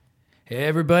Hey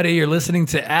everybody, you're listening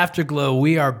to Afterglow.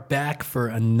 We are back for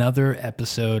another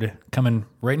episode coming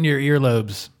right into your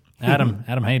earlobes. Adam,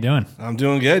 how you doing? I'm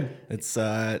doing good. It's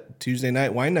Tuesday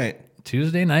night wine night.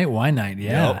 Tuesday night wine night,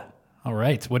 yeah. Yep. All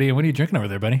right. What are you drinking over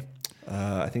there, buddy?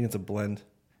 I think it's a blend.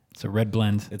 It's a red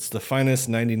blend. It's the finest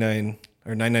 99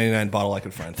 or 9.99 bottle I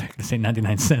could find. They say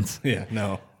 99 cents. Yeah,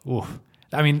 no. Ooh.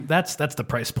 I mean, that's the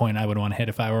price point I would want to hit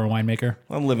if I were a winemaker.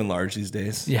 I'm living large these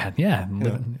days. Yeah.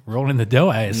 Rolling the dough,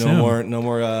 I assume. No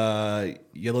more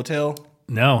yellowtail.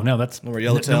 No, that's No more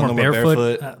yellowtail, no more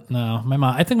barefoot. No, my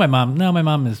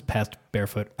mom is past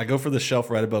barefoot. I go for the shelf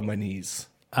right above my knees.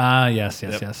 Yes.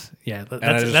 Yeah, And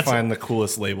I just find the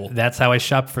coolest label. That's how I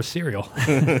shop for cereal.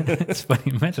 It's funny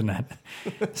you mention that.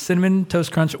 Cinnamon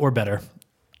Toast Crunch or better,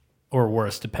 or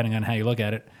worse, depending on how you look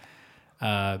at it.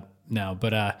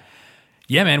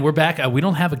 Yeah, man, we're back. We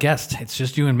don't have a guest. It's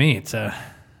just you and me. It's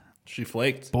She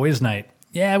flaked. boys' night.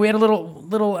 Yeah, we had a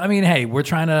little. I mean, hey, we're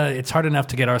trying to. It's hard enough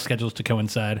to get our schedules to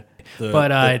coincide.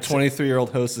 The It's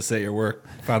 23-year-old hostess at your work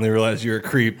finally realized you're a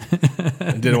creep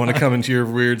and didn't want to come into your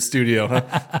weird studio,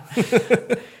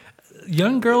 huh?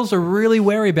 young girls are really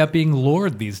wary about being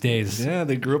lured these days. Yeah,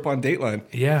 they grew up on Dateline.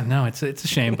 Yeah, no, it's a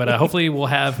shame, but hopefully we'll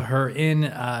have her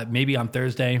in maybe on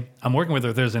Thursday. I'm working with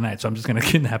her Thursday night, so I'm just gonna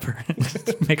kidnap her,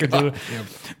 make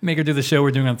her do the show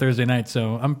we're doing on Thursday night.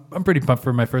 So I'm pretty pumped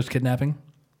for my first kidnapping.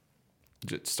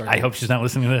 I hope she's not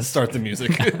listening to this. Start the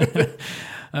music.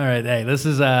 All right, hey, this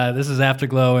is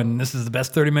Afterglow, and this is the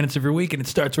best 30 minutes of your week, and it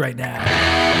starts right now.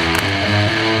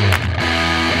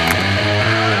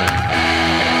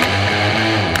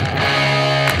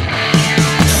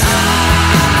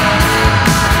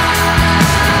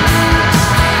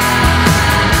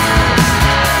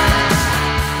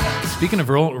 Speaking of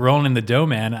rolling in the dough,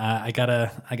 man, I got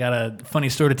a funny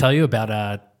story to tell you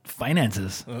about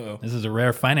finances. Uh-oh. This is a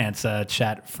rare finance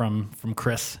chat from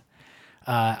Chris.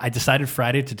 I decided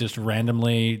Friday to just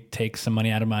randomly take some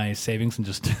money out of my savings and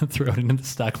just throw it into the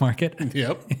stock market.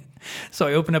 Yep. So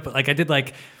I opened up, I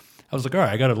was like, all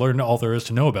right, I got to learn all there is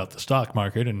to know about the stock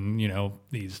market and,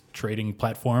 these trading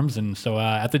platforms. And so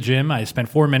at the gym, I spent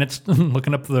 4 minutes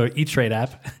looking up the E-Trade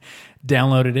app,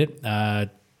 downloaded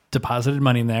it, deposited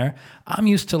money in there. I'm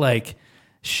used to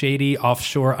shady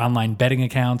offshore online betting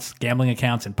accounts, gambling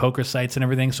accounts, and poker sites and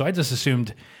everything. So I just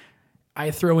assumed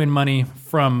I throw in money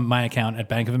from my account at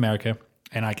Bank of America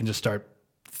and I can just start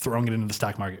throwing it into the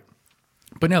stock market.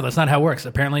 But no, that's not how it works.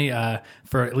 Apparently,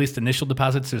 for at least initial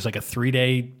deposits, there's a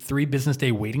 3 business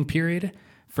day waiting period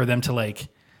for them to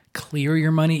clear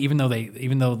your money, even though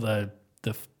the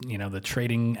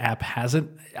trading app has it.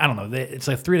 I don't know. It's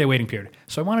a 3-day waiting period.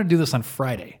 So I wanted to do this on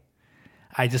Friday.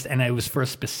 And it was for a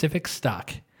specific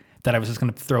stock that I was just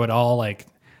going to throw it all,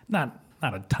 not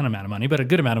a ton amount of money, but a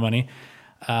good amount of money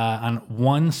on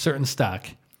one certain stock.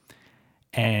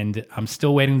 And I'm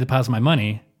still waiting to deposit my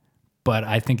money, but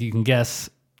I think you can guess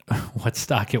what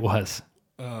stock it was.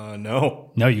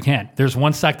 No. No, you can't. There's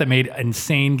one stock that made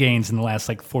insane gains in the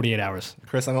last 48 hours.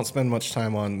 Chris, I don't spend much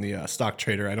time on the stock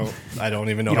trader. I don't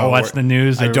even know you how don't it watch works. the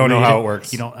news. I don't know how it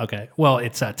works. You don't. Okay. Well,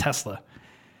 it's Tesla.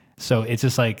 So it's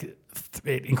just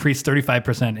it increased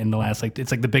 35% in the last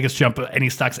it's the biggest jump any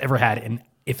stock's ever had. And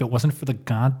if it wasn't for the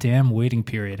goddamn waiting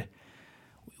period,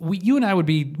 you and I would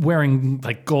be wearing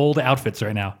gold outfits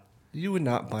right now. You would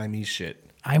not buy me shit.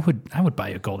 I would buy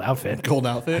a gold outfit. Gold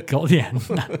outfit? Gold, yeah.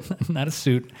 Not a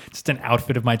suit. Just an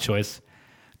outfit of my choice.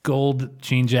 Gold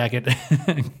jean jacket.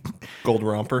 Gold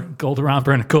romper? Gold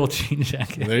romper and a gold jean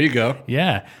jacket. There you go.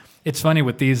 Yeah. It's funny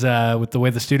with these, with the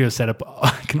way the studio's set up, I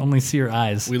can only see your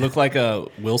eyes. We look like a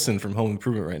Wilson from Home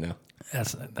Improvement right now.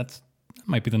 That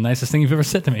might be the nicest thing you've ever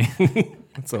said to me.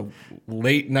 That's a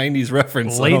late 90s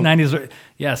reference. Late 90s.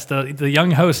 Yes, the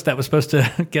young host that was supposed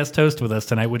to guest host with us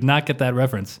tonight would not get that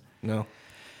reference. No.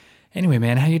 Anyway,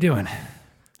 man, how you doing?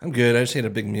 I'm good. I just ate a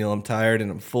big meal. I'm tired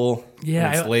and I'm full. Yeah.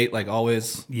 And it's late like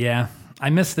always. Yeah. I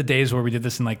miss the days where we did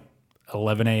this in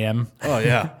 11 a.m. Oh,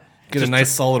 yeah. Get a nice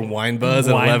solid wine buzz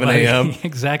at 11 a.m.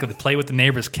 Exactly. Play with the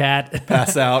neighbor's cat.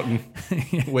 Pass out and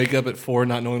wake up at 4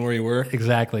 not knowing where you were.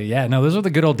 Exactly. Yeah. No, those are the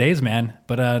good old days, man.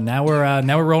 But now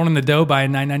we're rolling in the dough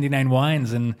buying $9.99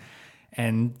 wines and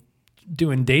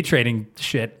doing day trading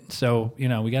shit. So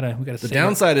we gotta. The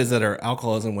downside is that our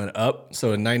alcoholism went up.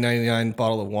 So a $9.99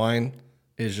 bottle of wine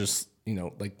is just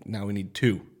now we need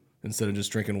 2 instead of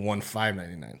just drinking one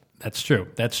 $5.99. That's true.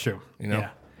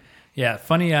 Yeah. Yeah,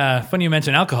 funny you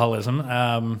mentioned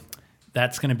alcoholism.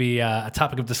 That's going to be a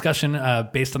topic of discussion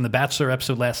based on the Bachelor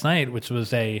episode last night, which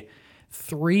was a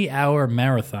 3-hour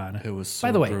marathon. It was so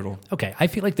By the way, brutal. Okay, I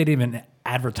feel like they didn't even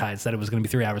advertise that it was going to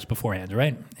be 3 hours beforehand,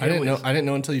 right? I didn't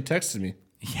know until you texted me.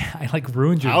 Yeah, I like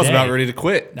ruined your I was day. about ready to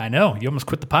quit. I know. You almost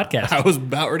quit the podcast. I was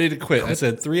about ready to quit. I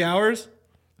said 3 hours?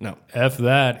 No. F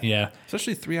that. Yeah.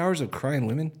 Especially 3 hours of crying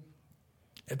women.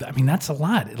 I mean, that's a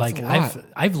lot. Like a lot.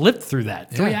 I've lived through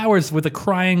that. 3 Yeah. hours with a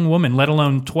crying woman, let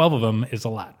alone 12 of them, is a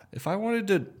lot. If I wanted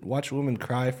to watch a woman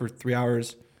cry for 3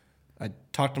 hours, I'd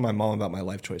talk to my mom about my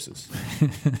life choices.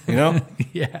 You know?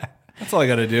 Yeah. That's all I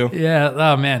got to do. Yeah.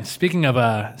 Oh man. Speaking of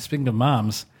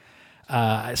moms,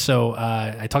 so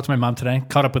I talked to my mom today.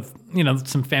 Caught up with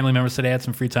some family members today. I had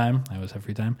some free time. I always have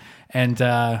free time. And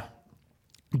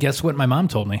guess what? My mom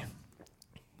told me.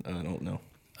 I don't know.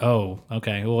 Oh,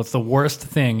 okay. Well, it's the worst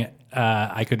thing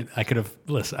I could have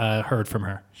heard from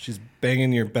her. She's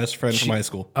banging your best friend from high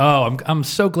school. Oh, I'm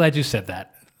so glad you said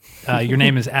that. Your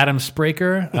name is Adam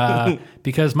Spraker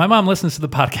because my mom listens to the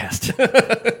podcast.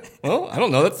 Well, I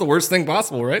don't know. That's the worst thing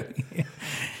possible, right?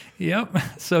 Yep.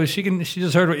 So she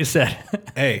just heard what you said.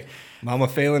 Hey, Mama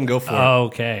Phelan, go for it.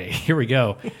 Okay, here we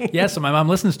go. Yeah, so my mom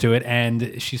listens to it,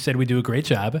 and she said we do a great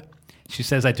job. She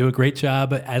says I do a great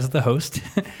job as the host.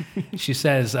 She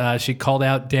says she called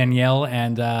out Danielle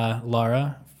and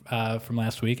Laura from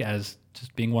last week as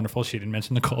just being wonderful. She didn't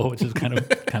mention Nicole, which is kind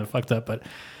of fucked up. But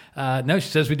no, she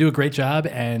says we do a great job,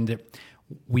 and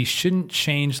we shouldn't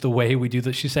change the way we do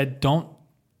this. She said don't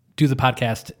do the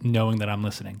podcast knowing that I'm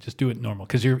listening. Just do it normal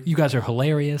because you guys are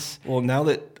hilarious. Well, now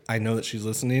that I know that she's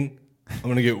listening, I'm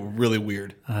going to get really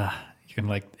weird. You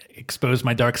can expose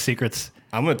my dark secrets.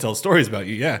 I'm going to tell stories about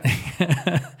you, yeah.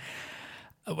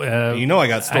 You know I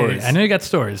got stories. I know you got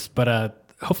stories, but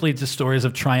hopefully just stories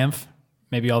of triumph.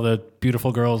 Maybe all the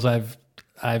beautiful girls I've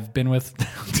been with.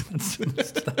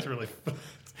 that's really fun.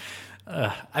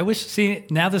 I wish. See,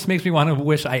 now this makes me want to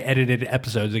wish I edited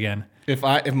episodes again. If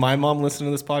my mom listened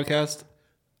to this podcast,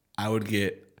 I would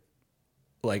get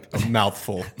like a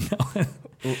mouthful.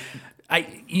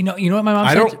 You know what my mom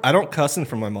said? I don't cuss in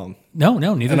front of my mom. No,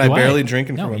 neither And do I barely drink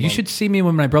in no, front of my you mom. should see me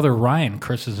when my brother Ryan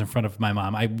curses in front of my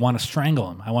mom. I want to strangle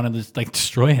him. I want to just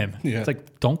destroy him. Yeah. It's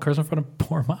like, don't curse in front of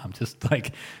poor mom. Just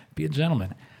be a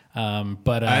gentleman.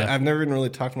 But I've never even really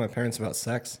talked to my parents about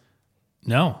sex.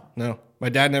 no. My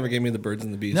dad never gave me the birds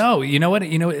and the bees. No, you know what?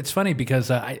 It's funny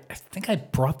because I think I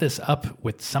brought this up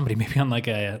with somebody maybe on like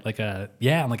a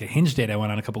Hinge date I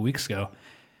went on a couple weeks ago.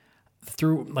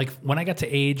 Through when I got to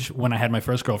age when I had my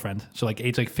first girlfriend, so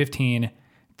age 15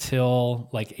 till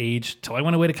I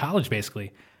went away to college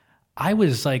basically. I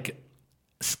was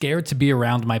scared to be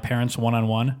around my parents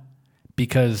one-on-one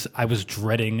because I was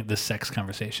dreading the sex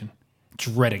conversation.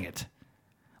 Dreading it.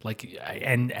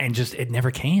 And just it never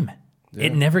came. Yeah.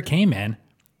 It never came, man.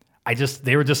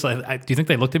 They were just do you think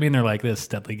they looked at me and they're like, this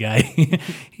Stetley guy,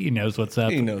 he knows what's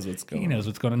up. He knows what's going on. He knows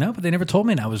what's going on. No, but they never told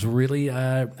me. And I was really,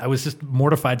 I was just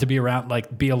mortified to be around,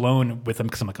 be alone with them.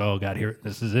 Cause I'm like, oh God, here,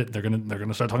 this is it. They're going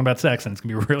to start talking about sex and it's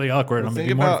gonna be really awkward. I'm going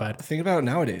to be mortified. Think about it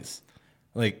nowadays.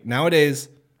 Nowadays,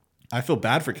 I feel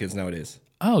bad for kids nowadays.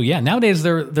 Oh yeah. Nowadays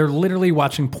they're literally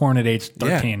watching porn at age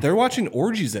 13. Yeah, they're watching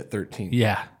orgies at 13.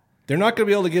 Yeah. They're not going to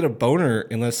be able to get a boner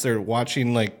unless they're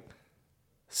watching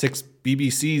 6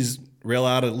 BBCs rail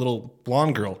out a little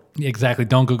blonde girl. Exactly.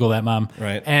 Don't Google that, Mom.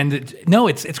 Right. And no,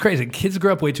 it's crazy. Kids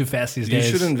grow up way too fast these days.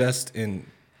 You should invest in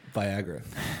Viagra.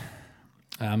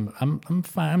 I'm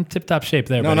fine. I'm tip top shape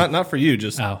there. No, buddy. not for you.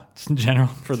 Just in general.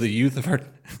 for the youth of our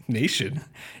nation.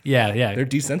 Yeah. They're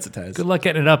desensitized. Good luck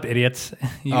getting it up, idiots.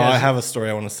 I have a story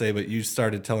I want to say, but you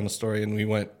started telling a story and we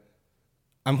went.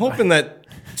 I'm hoping that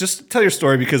just tell your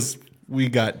story because we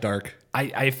got dark.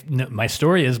 My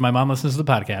story is my mom listens to the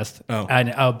podcast.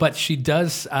 Oh. But she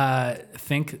does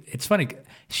think it's funny.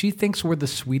 She thinks we're the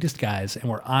sweetest guys and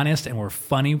we're honest and we're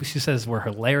funny. She says we're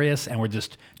hilarious and we're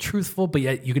just truthful, but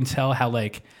yet you can tell how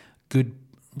good,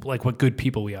 what good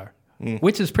people we are,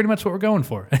 which is pretty much what we're going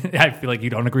for. I feel like you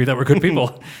don't agree that we're good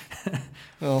people.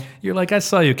 Well, you're like, I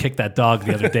saw you kick that dog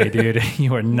the other day, dude.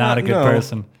 You are not a good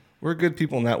person. We're good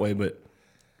people in that way, but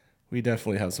we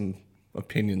definitely have some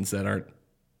opinions that aren't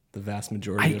the vast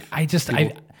majority of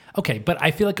people. Okay, but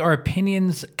I feel like our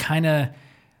opinions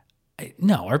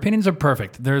our opinions are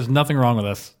perfect. There's nothing wrong with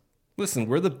us. Listen,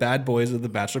 we're the bad boys of the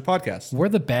Bachelor podcast. We're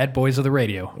the bad boys of the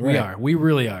radio. Right. We are. We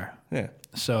really are. Yeah.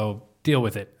 So deal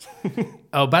with it.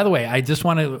 Oh, by the way, I just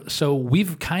want to, so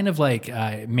we've kind of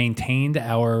maintained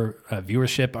our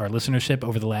viewership, our listenership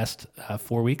over the last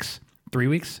 4 weeks, 3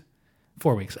 weeks,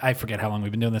 4 weeks. I forget how long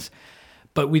we've been doing this.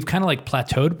 But we've kind of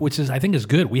plateaued, which I think is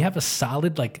good. We have a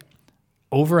solid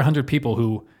over 100 people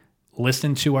who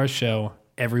listen to our show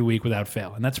every week without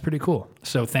fail. And that's pretty cool.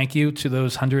 So thank you to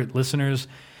those 100 listeners,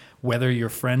 whether you're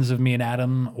friends of me and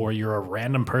Adam or you're a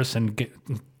random person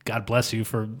God bless you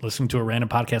for listening to a random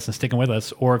podcast and sticking with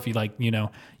us. Or if you like, you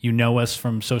know us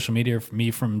from social media, or me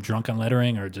from Drunk on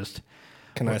Lettering, or just.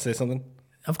 Can I say something?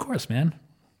 Of course, man.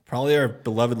 Probably our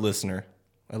beloved listener.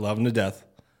 I love him to death.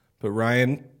 But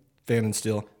Ryan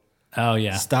Vandensteel, Oh,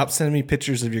 yeah. stop sending me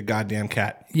pictures of your goddamn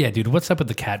cat. Yeah, dude. What's up with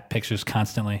the cat pictures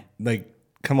constantly? Like,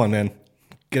 come on, man.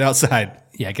 Get outside.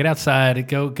 Yeah, get outside.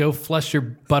 Go flush your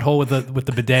butthole with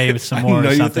the bidet with some I more. know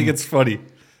or you something. think it's funny.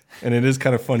 And it is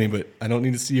kind of funny, but I don't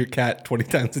need to see your cat 20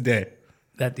 times a day.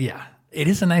 It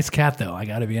is a nice cat, though. I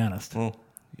got to be honest. Well,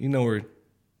 you know we're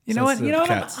You know what?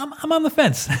 cats. I'm on the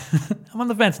fence. I'm on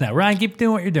the fence now. Ryan, keep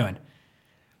doing what you're doing.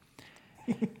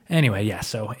 Anyway, yeah.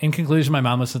 So, in conclusion, my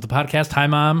mom listens to the podcast. Hi,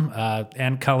 Mom,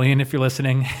 and Colleen, if you're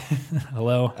listening.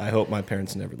 Hello. I hope my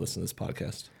parents never listen to this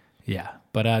podcast. Yeah,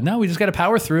 but no, we just got to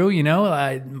power through.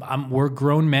 We're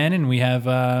grown men, and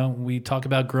we talk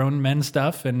about grown men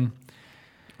stuff, and.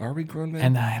 Are we grown men?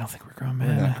 And I don't think we're grown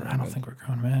men. I don't think we're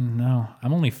grown men. No,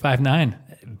 I'm only 5'9",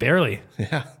 barely.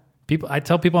 Yeah. I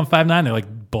tell people I'm 5'9", they're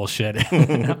like, bullshit.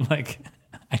 And I'm like,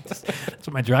 that's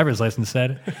what my driver's license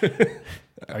said.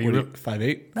 Are you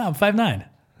 5'8"? No, I'm 5'9".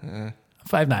 I'm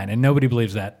 5'9", and nobody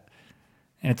believes that.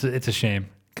 And it's a shame.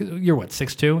 'Cause you're what,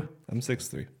 6'2"? I'm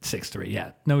 6'3". 6'3",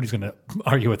 yeah. Nobody's going to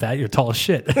argue with that. You're tall as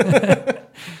shit.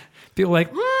 People are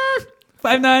like,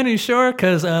 5'9", are you sure?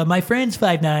 Because my friend's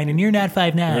 5'9", and you're not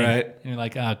 5'9". Right. And you're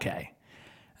like, okay.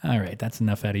 All right, that's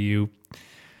enough out of you,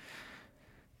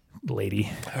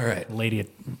 lady. All right. Lady at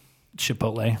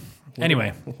Chipotle.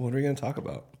 Anyway, What are we going to talk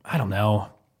about? I don't know.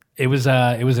 It was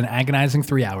an agonizing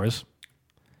 3 hours.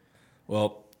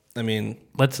 Well, I mean,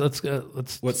 Let's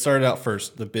what started out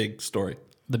first? The big story.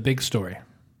 the big story.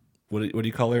 What do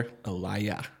you call her? A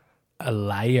liar. A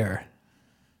liar.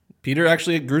 Peter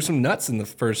actually grew some nuts in the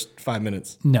first 5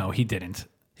 minutes. No, he didn't.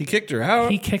 He kicked her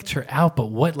out. He kicked her out, but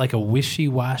what? Like a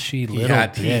wishy-washy little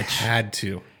bitch. He had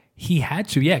to. He had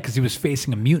to, yeah, because he was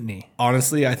facing a mutiny.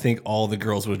 Honestly, I think all the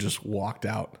girls would have just walked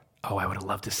out. Oh, I would have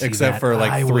loved to see Except that. for,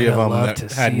 like, I 3 of would have them loved that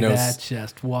to had see no that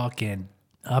just walking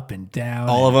up and down.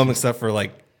 All of them, except for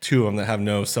like 2 of them that have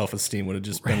no self-esteem, would have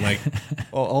just been like,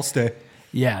 "Oh, I'll stay."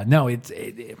 Yeah, no,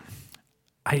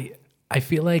 I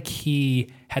feel like he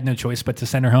had no choice but to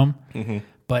send her home. Mm-hmm.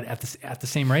 But at the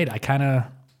same rate, I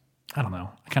don't know.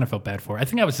 I kind of felt bad for her. I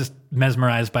think I was just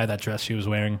mesmerized by that dress she was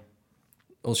wearing.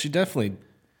 Well, she definitely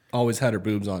always had her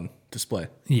boobs on display.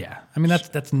 Yeah, I mean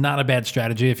that's not a bad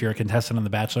strategy if you're a contestant on The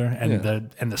Bachelor,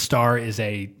 and the star is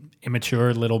a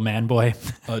immature little man boy.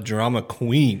 A drama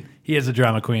queen. He is a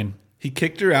drama queen. He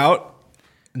kicked her out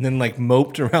and then like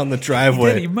moped around the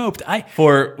driveway. He moped.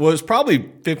 For what was probably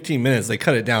 15 minutes. They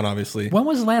cut it down, obviously. When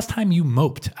was the last time you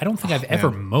moped? I don't think I've ever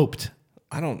moped.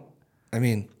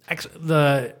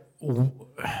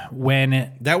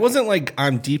 When that wasn't like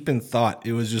I'm deep in thought.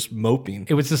 It was just moping.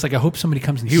 it was just like I hope somebody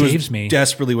comes and He saves was me.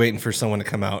 desperately waiting for someone to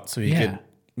come out so he Yeah. could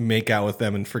make out with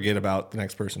them and forget about the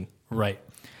next person. Right.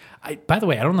 By the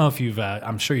way, I don't know if you've.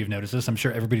 I'm sure you've noticed this. I'm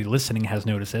sure everybody listening has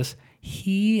noticed this.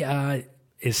 He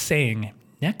is saying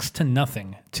next to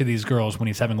nothing to these girls when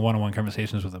he's having one-on-one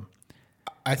conversations with them.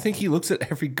 I think he looks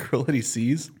at every girl that he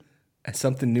sees as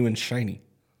something new and shiny.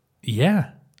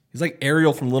 Yeah. He's like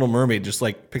Ariel from Little Mermaid, just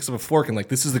like picks up a fork and like,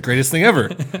 this is the greatest thing ever.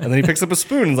 And then he picks up a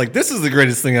spoon and is like, this is the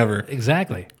greatest thing ever.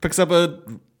 Exactly. Picks up a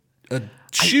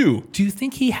shoe. Do you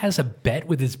think he has a bet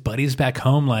with his buddies back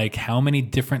home? Like, how many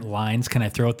different lines can I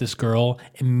throw at this girl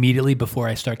immediately before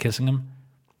I start kissing him?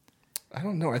 I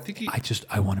don't know. I think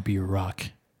I want to be your rock.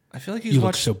 I feel like he's You look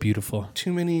watched so beautiful.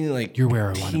 too many like You're where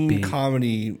I wanna teen be.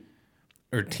 comedy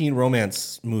or teen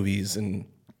romance movies and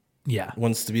Yeah.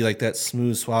 wants to be like that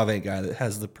smooth suave guy that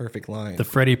has the perfect line. The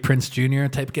Freddie Prinze Jr.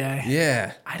 type guy.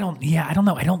 yeah. I don't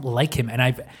know. I don't like him.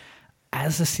 And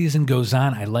as the season goes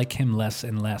on, I like him less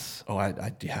and less. Oh,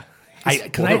 yeah.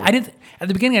 Because I didn't at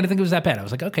the beginning. I didn't think it was that bad. I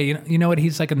was like, okay, you know what?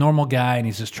 He's like a normal guy, and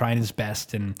he's just trying his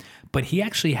best. But he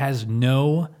actually has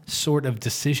no sort of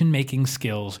decision making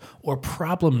skills, or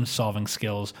problem solving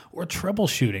skills, or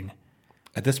troubleshooting.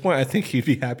 At this point, I think he'd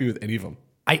be happy with any of them.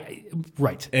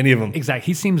 Right. Any of them. Exactly.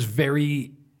 He seems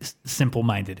very simple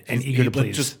minded and eager to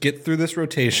please. Just get through this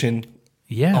rotation.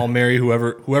 Yeah. I'll marry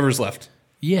whoever's left.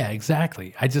 Yeah.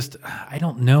 Exactly. I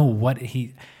don't know what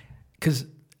because.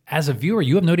 As a viewer,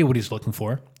 you have no idea what he's looking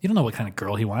for. You don't know what kind of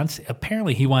girl he wants.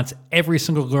 Apparently, he wants every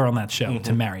single girl on that show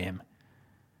to marry him.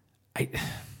 I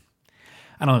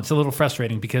don't know. It's a little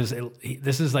frustrating because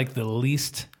this is like the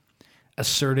least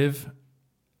assertive.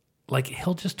 Like,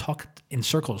 he'll just talk in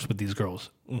circles with these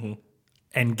girls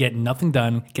and get nothing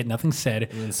done, get nothing said.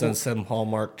 And then send some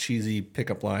Hallmark cheesy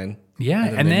pickup line. Yeah,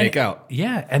 and then they make out.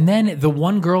 Yeah, and then the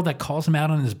one girl that calls him out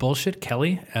on his bullshit,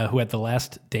 Kelly, who had the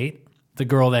last date, the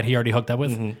girl that he already hooked up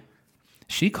with. Mm-hmm.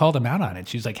 She called him out on it.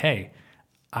 She's like, hey,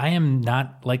 I am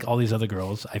not like all these other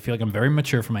girls. I feel like I'm very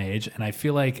mature for my age, and I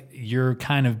feel like you're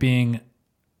kind of being,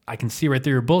 I can see right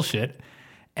through your bullshit.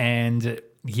 And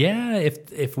yeah,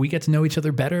 if we get to know each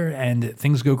other better and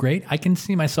things go great, I can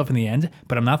see myself in the end,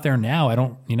 but I'm not there now. I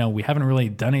don't, we haven't really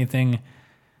done anything.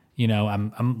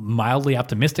 I'm mildly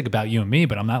optimistic about you and me,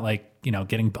 but I'm not like,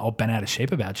 getting all bent out of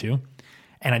shape about you.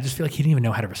 And I just feel like he didn't even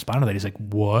know how to respond to that. He's like,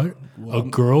 what? A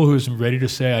girl who's ready to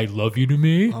say I love you to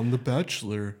me? I'm the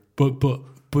bachelor. But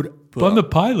I'm the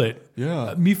pilot.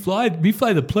 Yeah. Me fly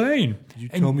the plane. You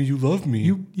tell me you love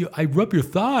me. I rub your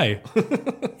thigh.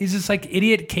 He's just like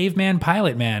idiot caveman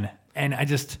pilot man. And I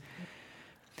just,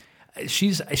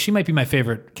 she might be my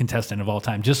favorite contestant of all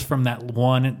time, just from that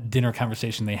one dinner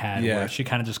conversation they had where she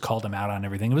kind of just called him out on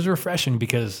everything. It was refreshing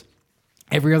because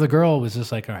every other girl was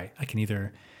just like, all right, I can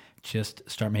either just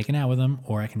start making out with him,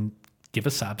 or I can give a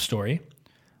sob story,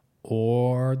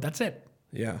 or that's it.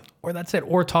 Yeah. Or that's it.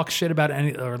 Or talk shit about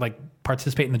any, or like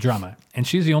participate in the drama. And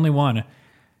she's the only one.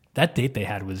 That date they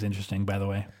had was interesting, by the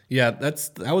way. Yeah,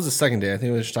 that was the second date. I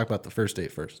think we should talk about the first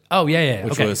date first. Oh yeah.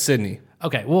 Which okay. was Sydney.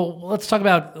 Okay. Well, let's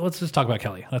just talk about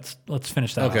Kelly. Let's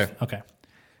finish that off. Okay.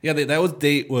 Yeah, that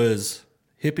date was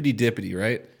hippity dippity,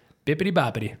 right? Bippity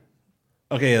boppity.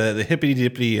 Okay, the hippity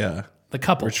dippity the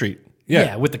couple retreat.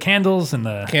 Yeah, with the candles and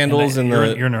the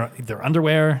you're in their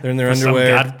underwear. They're in their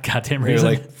underwear. Some goddamn They're reason.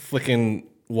 like flicking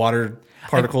water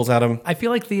particles at them. I feel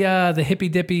like the hippy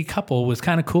dippy couple was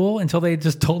kind of cool until they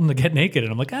just told them to get naked,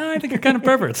 and I'm like, I think you're kind of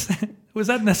perverts. Was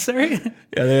that necessary?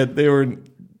 Yeah,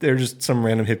 they're just some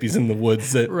random hippies in the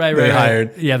woods that they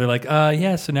hired. Yeah, they're like,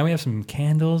 so now we have some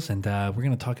candles, and we're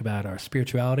gonna talk about our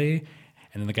spirituality.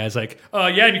 And then the guy's like,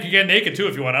 yeah, and you can get naked too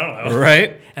if you want. I don't know.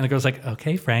 Right? And the girl's like,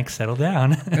 okay, Frank, settle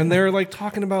down. And they're like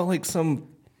talking about like some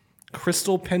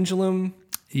crystal pendulum.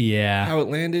 Yeah. How it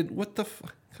landed. What the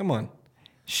fuck? Come on.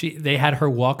 They had her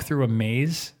walk through a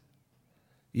maze.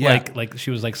 Yeah. Like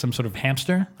she was like some sort of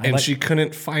hamster. She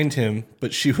couldn't find him,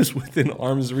 but she was within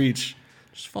arm's reach.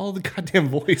 Just follow the goddamn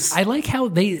voice. I like how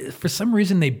for some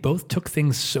reason, they both took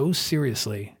things so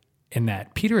seriously. In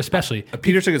that, Peter especially.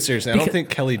 Peter took it seriously. I don't think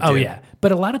Kelly did. Oh yeah,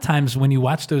 but a lot of times when you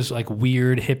watch those like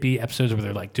weird hippie episodes where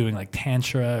they're like doing like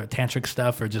tantric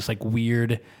stuff or just like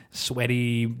weird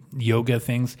sweaty yoga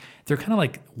things, they're kind of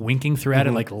like winking throughout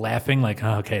it, like laughing, like,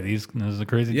 oh, okay, this is a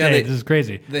crazy day. This is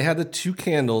crazy. They had the two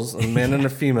candles, a man and a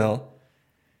female,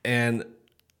 and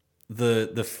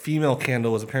the female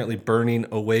candle was apparently burning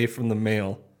away from the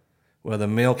male, while the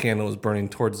male candle was burning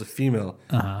towards the female.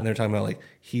 And they're talking about like,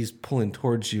 he's pulling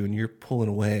towards you and you're pulling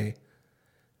away.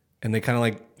 And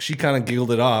she kind of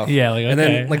giggled it off. Yeah, like, okay. And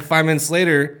then like 5 minutes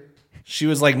later, she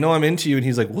was like, no, I'm into you. And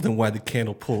he's like, well, then why'd the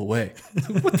candle pull away?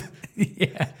 What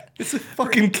Yeah. It's a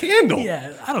fucking candle.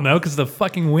 Yeah, I don't know, because the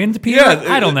fucking wind, Peter? Yeah,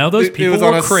 I don't know. Those it people was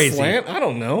on were a crazy. Slant? I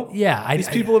don't know. Yeah. These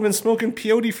people have been smoking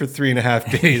peyote for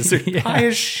 3.5 days. They're high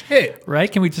as shit.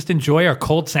 Right? Can we just enjoy our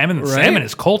cold salmon? The salmon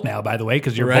is cold now, by the way,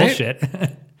 because you're bullshit.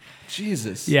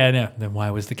 Jesus. Yeah, no. Then why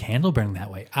was the candle burning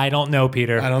that way? I don't know,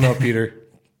 Peter. I don't know, Peter.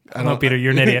 I don't know, Peter.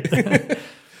 You're an idiot.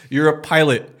 You're a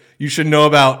pilot. You should know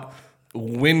about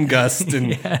wind gust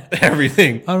and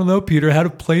everything. I don't know, Peter. How do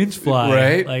planes fly?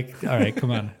 Right? Like, all right,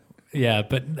 come on. Yeah,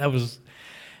 but that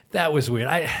was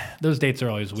weird. Those dates are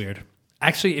always weird.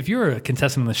 Actually, if you're a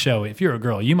contestant on the show, if you're a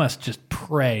girl, you must just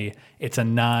pray it's a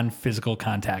non-physical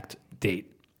contact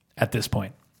date at this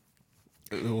point.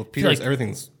 Well, Peter's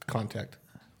everything's contact.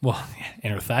 Well,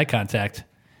 inner thigh contact.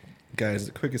 Guy's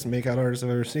the quickest makeout artist I've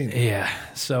ever seen. Yeah.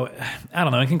 So, I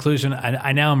don't know. In conclusion,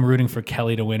 I now I'm rooting for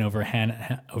Kelly to win over Han.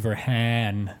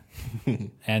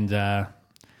 And I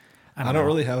don't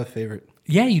really have a favorite.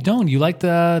 Yeah, you don't. You liked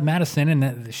Madison,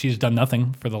 and she's done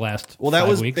nothing for the last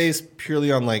 5 weeks. Based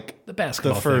purely on like the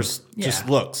basketball the first just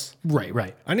looks.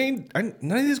 Right. None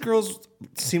of these girls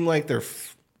seem like they're,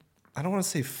 I don't want to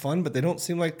say fun, but they don't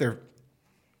seem like they're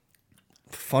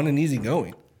fun and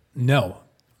easygoing. No.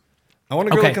 I want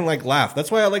a girl that can like laugh.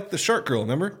 That's why I like the shark girl,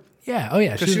 remember? Yeah. Oh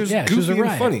yeah. She was goofy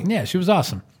and funny. Yeah, she was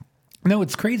awesome. No,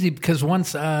 it's crazy because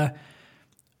once there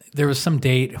was some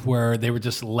date where they were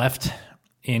just left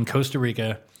in Costa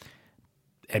Rica,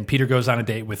 and Peter goes on a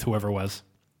date with whoever it was,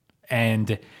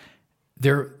 and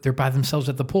they're by themselves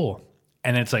at the pool,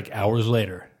 and it's like hours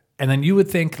later, and then you would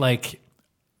think like,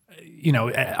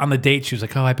 on the date she was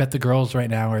like, oh, I bet the girls right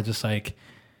now are just like,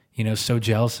 so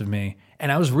jealous of me.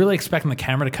 And I was really expecting the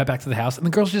camera to cut back to the house, and the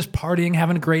girls are just partying,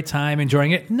 having a great time,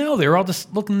 enjoying it. No, they were all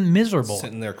just looking miserable.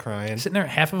 Sitting there crying.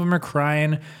 Half of them are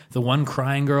crying. The one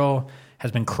crying girl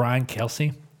has been crying.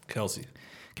 Kelsey.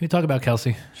 Can Can we talk about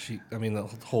Kelsey? The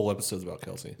whole episode's about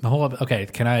Kelsey. Okay,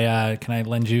 can I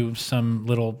lend you some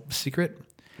little secret?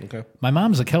 Okay. My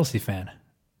mom's a Kelsey fan.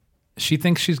 She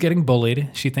thinks she's getting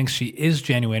bullied. She thinks she is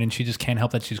genuine, and she just can't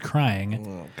help that she's crying.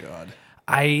 Oh God.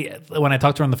 When I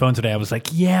talked to her on the phone today, I was like,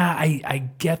 yeah, I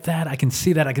get that. I can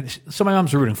see that. So my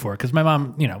mom's rooting for it because my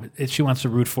mom, she wants to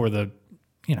root for the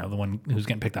one who's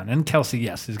getting picked on. And Kelsey,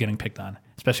 yes, is getting picked on,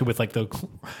 especially with like the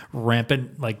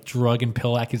rampant like drug and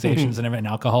pill accusations and everything,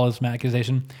 and alcoholism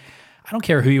accusation. I don't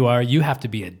care who you are. You have to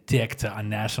be a dick to on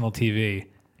national TV,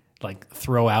 like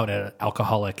throw out an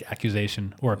alcoholic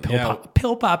accusation or a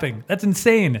pill popping. That's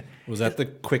insane. Was that the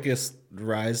quickest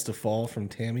rise to fall from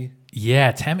Tammy?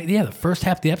 Yeah, Tammy. Yeah, the first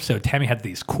half of the episode, Tammy had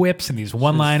these quips and these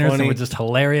one-liners that were just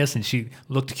hilarious, and she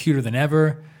looked cuter than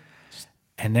ever.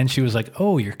 And then she was like,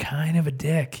 "Oh, you're kind of a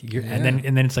dick." And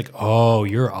then it's like, "Oh,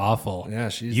 you're awful." Yeah,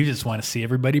 you just want to see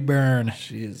everybody burn.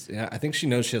 She is. Yeah, I think she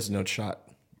knows she has no shot.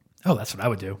 Oh, that's what I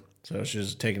would do. So she's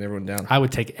just taking everyone down. I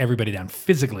would take everybody down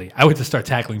physically. I would just start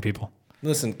tackling people.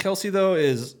 Listen, Kelsey though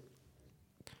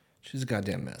she's a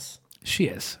goddamn mess. She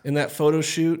is. In that photo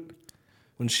shoot,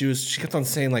 when she kept on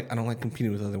saying like, "I don't like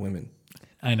competing with other women."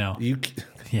 I know.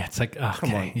 Yeah, it's like, okay,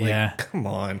 come on, yeah, come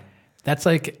on. That's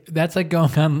like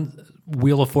going on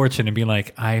Wheel of Fortune and being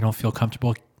like, I don't feel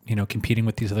comfortable, competing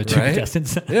with these other two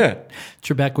contestants. Yeah,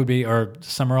 Trebek would be, or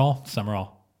Summerall.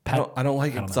 I don't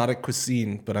like exotic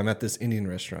cuisine, but I'm at this Indian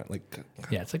restaurant. Like,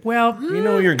 yeah, it's like, well, you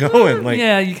know where you're going. Like,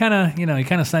 yeah, you kind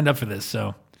of signed up for this,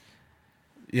 so.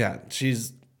 Yeah,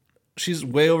 she's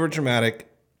way over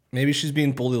dramatic. Maybe she's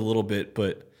being bullied a little bit,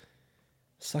 but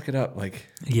suck it up. Like,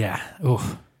 yeah,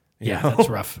 oh, yeah, that's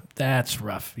rough. That's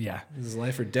rough. Yeah, this is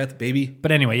life or death, baby.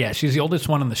 But anyway, yeah, she's the oldest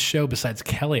one on the show besides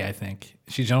Kelly. I think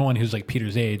she's the only one who's like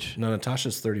Peter's age. No,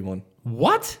 Natasha's 31.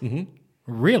 What? Mm-hmm.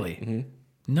 Really? Mm-hmm.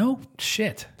 No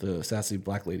shit. The sassy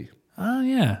black lady. Oh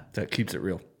yeah, that keeps it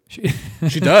real. She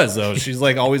does though. She's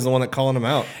like always the one that calling him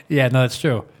out. Yeah, no, that's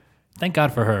true. Thank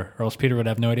God for her, or else Peter would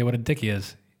have no idea what a dick he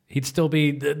is. He'd still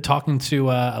be talking to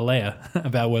Alea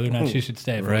about whether or not she should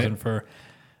stay if it wasn't for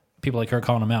people like her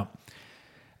calling him out.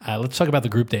 Let's talk about the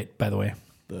group date, by the way.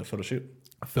 The photo shoot?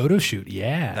 Photo shoot,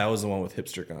 yeah. That was the one with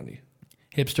Hipster Gandhi.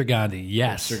 Hipster Gandhi,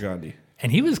 yes. Hipster Gandhi.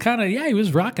 And he was he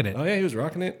was rocking it. Oh, yeah, he was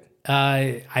rocking it.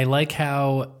 I like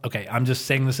how, I'm just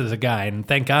saying this as a guy, and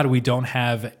thank God we don't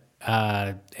have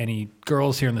any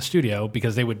girls here in the studio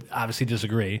because they would obviously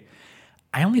disagree.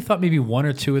 I only thought maybe one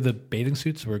or two of the bathing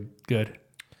suits were good.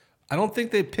 I don't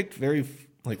think they picked very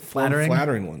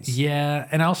flattering ones. Yeah,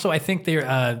 and also I think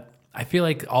they're. I feel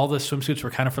like all the swimsuits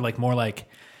were kind of for like more like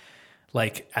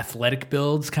athletic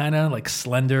builds, kind of like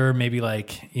slender, maybe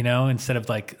like instead of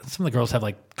like some of the girls have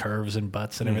like curves and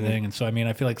butts and everything, and so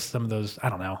I feel like some of those I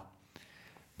don't know.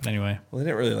 But anyway, well, they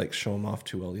didn't really like show them off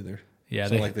too well either. Yeah,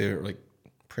 so they were like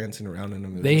prancing around in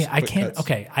them.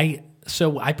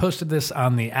 So I posted this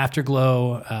on the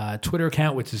Afterglow Twitter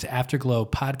account, which is Afterglow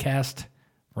Podcast,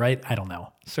 right? I don't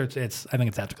know. I think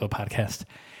it's Afterglow Podcast.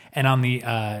 And on the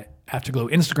Afterglow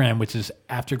Instagram, which is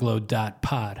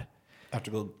afterglow.pod.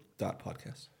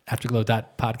 Afterglow.podcast.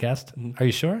 Afterglow.podcast. Mm-hmm. Are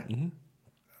you sure?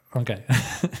 Mm-hmm. Okay.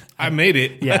 I made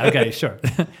it. Yeah, okay, sure.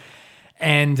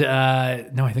 And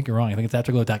no, I think you're wrong. I think it's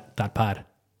afterglow.pod.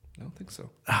 I don't think so.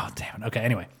 Oh, damn it. Okay,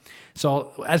 anyway.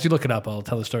 So as you look it up, I'll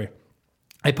tell the story.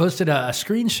 I posted a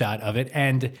screenshot of it,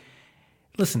 and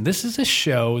listen, this is a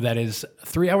show that is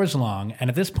 3 hours long, and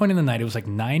at this point in the night, it was like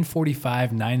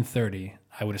 9:45, 9:30,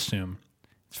 I would assume.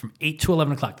 It's from 8 to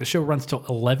 11 o'clock. The show runs till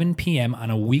 11 p.m. on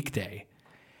a weekday.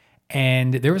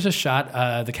 And there was a shot,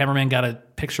 the cameraman got a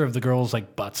picture of the girls'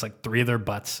 like butts, like three of their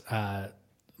butts,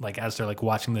 like as they're like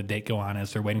watching the date go on,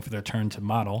 as they're waiting for their turn to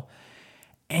model.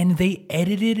 And they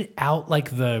edited out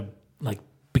like the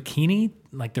bikini,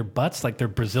 like their butts, like their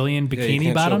Brazilian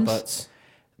bikini bottoms.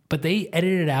 But they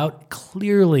edited it out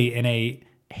clearly in a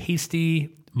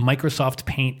hasty Microsoft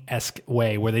Paint-esque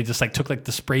way where they just like took like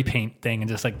the spray paint thing and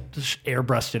just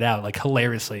airbrushed it out like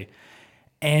hilariously.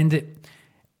 And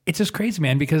it's just crazy,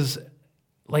 man, because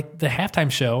like the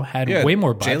halftime show had way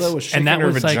more butts. J-Lo was shaking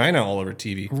her vagina all over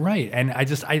TV. Right. And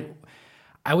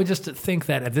I would just think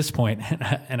that at this point,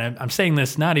 and I'm saying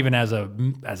this not even as a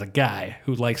guy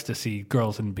who likes to see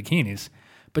girls in bikinis,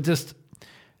 but just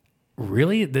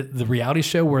really the reality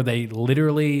show where they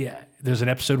literally, there's an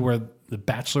episode where the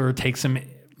Bachelor takes him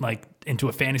like into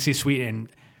a fantasy suite and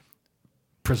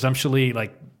presumptuously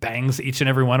like bangs each and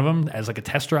every one of them as like a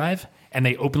test drive, and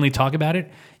they openly talk about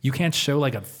it. You can't show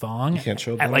like a thong at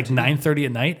like 9:30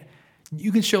 at night.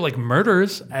 You can show like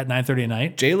murders at 9:30 at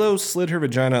night. J-Lo slid her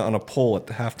vagina on a pole at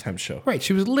the halftime show. Right,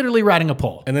 she was literally riding a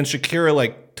pole. And then Shakira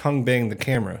like tongue banged the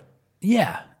camera.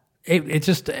 Yeah.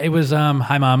 It was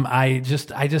hi mom. I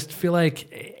just feel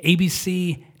like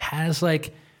ABC has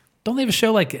like, don't they have a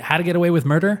show like How to Get Away with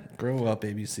Murder? Grow up,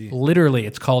 ABC. Literally,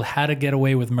 it's called How to Get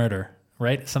Away with Murder,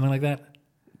 right? Something like that.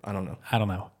 I don't know. I don't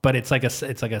know, but it's like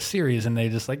a series, and they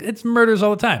just like it's murders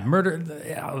all the time. Murder,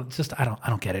 just I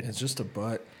don't get it. It's just a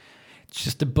butt. It's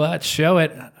just a butt. Show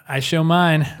it. I show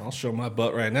mine. I'll show my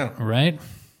butt right now. Right.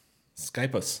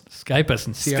 Skype us. Skype us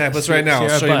and see Skype us right now.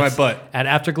 I'll show you my butt at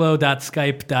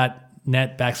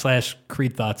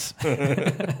afterglow.skype.net/Creed Thoughts.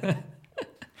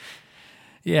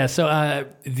 Yeah. So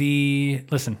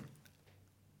listen,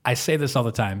 I say this all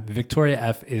the time. Victoria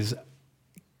F is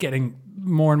getting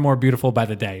more and more beautiful by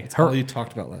the day. That's all you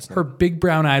talked about last night. Her big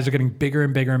brown eyes are getting bigger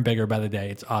and bigger and bigger by the day.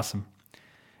 It's awesome.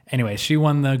 Anyway, she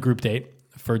won the group date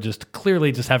for just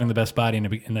clearly just having the best body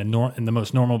in the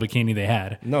most normal bikini they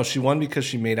had. No, she won because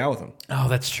she made out with him. Oh,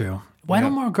 that's true. Why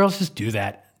don't more girls just do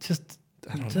that? Just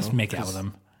make out with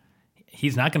him.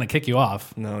 He's not going to kick you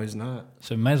off. No, he's not.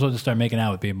 So you might as well just start making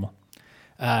out with people.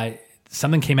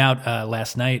 Something came out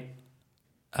last night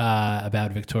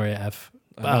about Victoria F.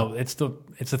 Oh, it's the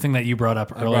thing that you brought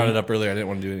up earlier. I brought it up earlier. I didn't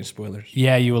want to do any spoilers.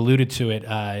 Yeah, you alluded to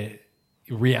it.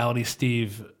 Reality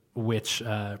Steve, which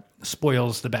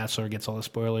spoils The Bachelor, gets all the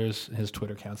spoilers. His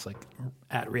Twitter account's like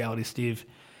at Reality Steve.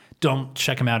 Don't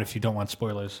check him out if you don't want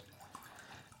spoilers.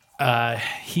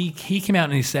 He came out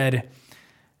and he said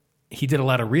he did a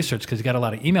lot of research because he got a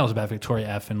lot of emails about Victoria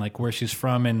F. and like where she's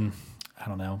from and I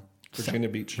don't know.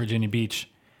 Virginia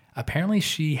Beach. Apparently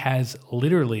she has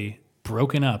literally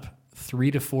broken up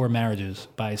 3 to 4 marriages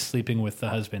by sleeping with the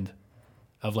husband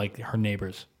of like her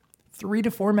neighbors. 3 to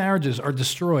 4 marriages are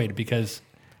destroyed because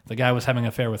the guy was having an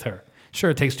affair with her. Sure,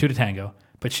 it takes 2 to tango,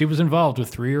 but she was involved with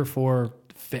 3 or 4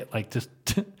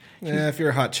 Yeah, if you're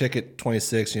a hot chick at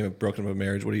 26 and you have broken up a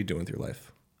marriage, what are you doing with your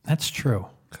life? That's true.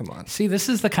 Come on. See, this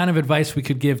is the kind of advice we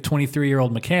could give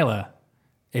 23-year-old Michaela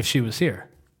if she was here.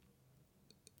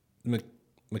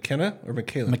 McKenna or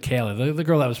Michaela? Michaela, the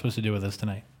girl that was supposed to do with us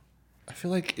tonight. I feel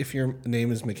like if your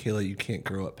name is Michaela, you can't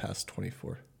grow up past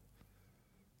 24.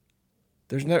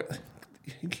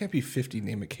 You can't be 50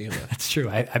 named Michaela. That's true.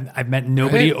 I've met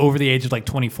nobody over the age of like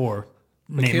 24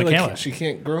 named Michaela. She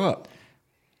can't grow up.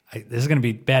 This is going to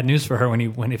be bad news for her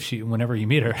whenever you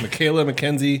meet her. Michaela,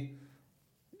 Mackenzie.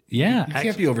 Yeah. You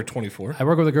can't be over 24. I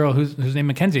work with a girl who's named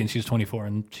Mackenzie and she's 24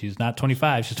 and she's not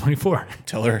 25. She's 24.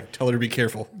 Tell her to be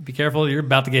careful. Be careful. You're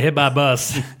about to get hit by a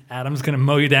bus. Adam's going to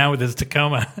mow you down with his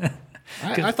Tacoma.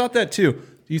 I thought that too.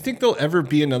 Do you think there'll ever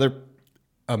be another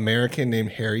American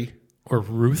named Harry? Or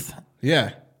Ruth?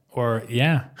 Yeah. Or,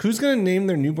 yeah. Who's going to name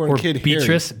their newborn kid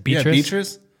Beatrice? Harry? Beatrice? Yeah,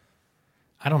 Beatrice.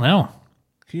 I don't know.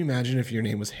 Can you imagine if your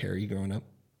name was Harry growing up?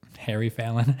 Harry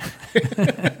Fallon.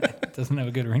 Doesn't have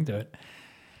a good ring to it.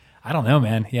 I don't know,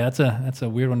 man. Yeah, that's a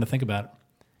weird one to think about.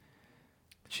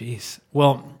 Jeez.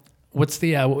 Well, what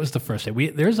was the first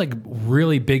date? There's like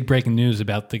really big breaking news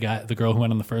about the girl who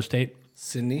went on the first date.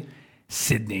 Sydney.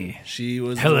 She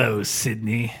was. Hello,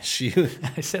 Sydney.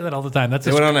 I say that all the time.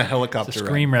 They went on a helicopter ride.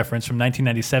 Scream reference from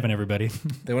 1997. Everybody.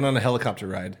 They went on a helicopter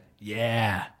ride.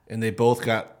 Yeah. And they both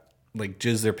got like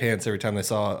jizz their pants every time they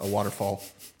saw a waterfall.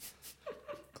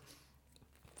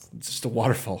 It's just a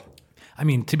waterfall. I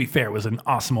mean, to be fair, it was an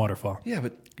awesome waterfall. Yeah,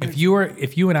 but if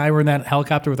you and I were in that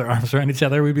helicopter with our arms around each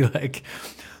other, we'd be like,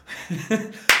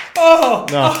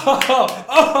 waterfall.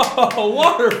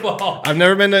 I've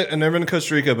never been to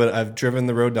Costa Rica, but I've driven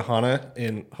the road to Hana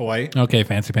in Hawaii. Okay,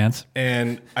 fancy pants.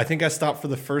 And I think I stopped for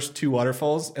the first 2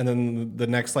 waterfalls, and then the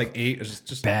next like 8 is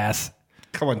just pass.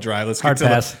 Come on, Dry. Let's get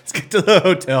to the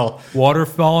hotel. Water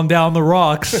falling down the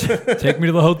rocks. Take me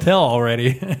to the hotel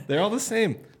already. They're all the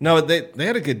same. No, they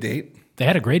had a good date. They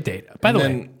had a great date. By the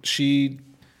way, she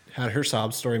had her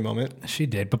sob story moment. She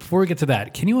did. But before we get to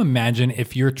that, can you imagine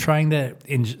if you're trying to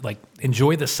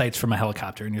enjoy the sights from a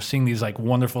helicopter and you're seeing these like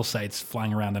wonderful sights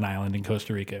flying around an island in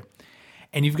Costa Rica,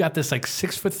 and you've got this like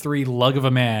 6'3" lug of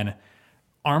a man,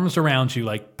 arms around you,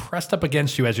 like pressed up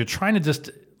against you as you're trying to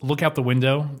just look out the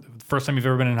window. First time you've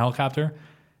ever been in a helicopter,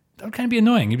 that would kind of be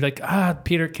annoying. You'd be like,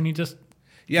 Peter, can you just...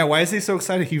 Yeah, why is he so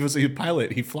excited? He was a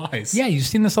pilot. He flies. Yeah, you've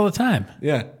seen this all the time.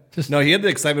 Yeah. No, he had the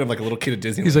excitement of like a little kid at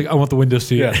Disneyland. He's like, I want the window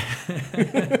seat. Yeah.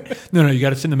 No, you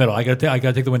got to sit in the middle. I got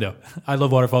to take the window. I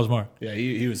love waterfalls more. Yeah,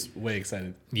 he was way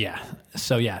excited. Yeah.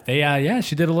 So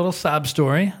she did a little sob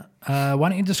story. Why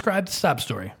don't you describe the sob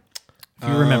story if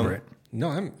you remember it?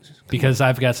 No, because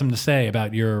I've got something to say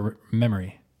about your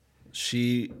memory.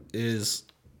 She is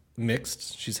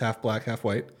mixed. She's half black, half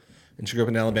white, and she grew up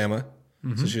in Alabama.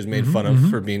 Mm-hmm. So she was made fun of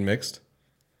for being mixed,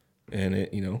 and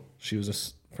she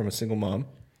was from a single mom.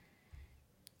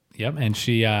 Yep, and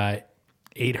she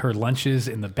ate her lunches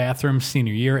in the bathroom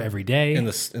senior year every day. In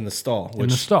the stall. In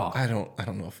the stall. I don't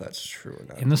know if that's true or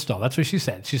not. In the stall. That's what she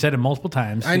said. She said it multiple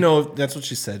times. I know that's what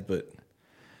she said, but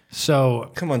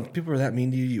so come on, people are that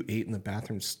mean to you. You ate in the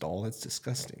bathroom stall. That's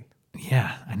disgusting.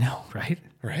 yeah, I know, right?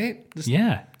 Right?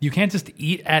 Yeah, you can't just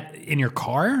eat in your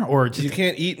car or just You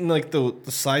can't eat in like the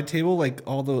side table like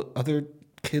all the other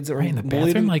kids that were in the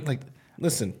bullied. bathroom. Like,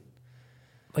 listen,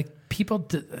 like people.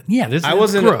 Yeah, this. I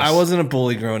gross. wasn't a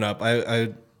bully growing up.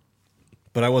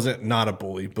 But I wasn't not a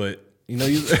bully. But you know,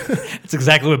 That's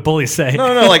exactly what bullies say.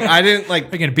 no. Like I didn't like.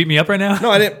 Are you gonna beat me up right now?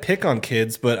 No, I didn't pick on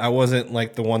kids, but I wasn't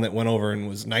like the one that went over and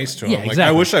was nice to them. Yeah, Like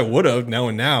exactly. I wish I would have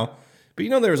now. But you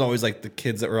know, there was always like the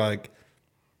kids that were like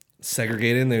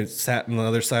segregated. And they sat on the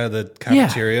other side of the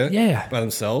cafeteria, Yeah. by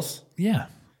themselves. Yeah,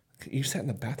 You sat in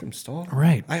the bathroom stall,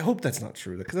 right. I hope that's not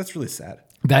true because that's really sad.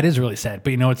 That is really sad.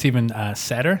 But you know what's even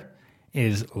sadder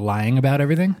is lying about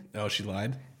everything. Oh, she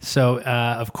lied. So,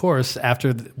 of course,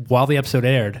 while the episode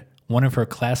aired, one of her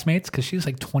classmates, because she was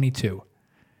like 22,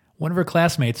 one of her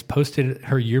classmates posted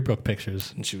her yearbook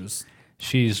pictures. And she was.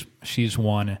 She's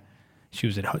won. She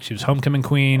was homecoming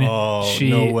queen. Oh,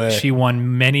 no way. She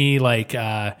won many what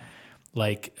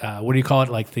do you call it?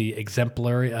 Like the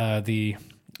exemplary, the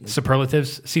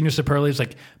superlatives, senior superlatives,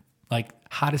 like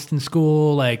hottest in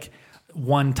school, like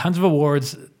won tons of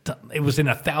awards. It was in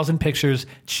 1,000 pictures,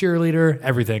 cheerleader,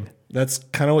 everything. That's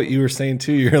kind of what you were saying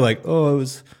too. You're like, oh, I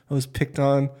was picked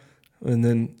on, and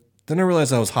then I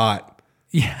realized I was hot,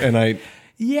 Yeah. and I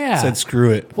Yeah. said screw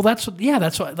it. Well, that's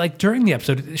what, like during the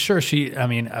episode, sure,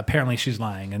 apparently she's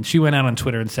lying. And she went out on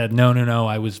Twitter and said, no,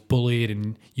 I was bullied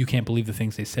and you can't believe the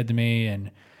things they said to me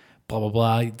and blah, blah,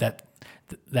 blah.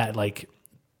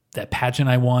 That pageant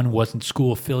I won wasn't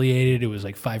school affiliated. It was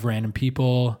like 5 random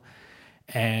people.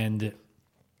 And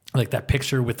like that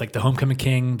picture with like the homecoming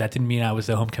king, that didn't mean I was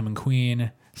the homecoming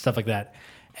queen, stuff like that.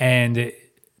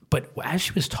 But as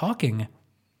she was talking,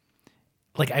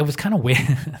 like I was kind of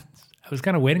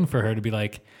waiting for her to be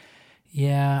like,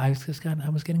 yeah, I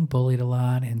was getting bullied a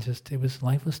lot and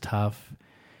life was tough.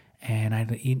 And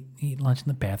I'd eat lunch in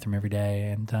the bathroom every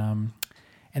day.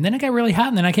 And then it got really hot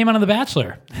and then I came on to The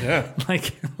Bachelor. Yeah.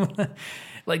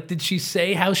 Like, did she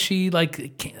say how she's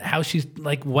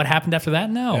like, what happened after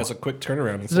that? No. It was a quick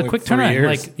turnaround. It's a quick turnaround.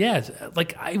 Like, yeah,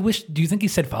 like I wish. Do you think he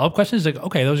said follow-up questions? Like,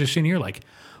 okay, that was your senior year. Like,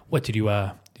 what did you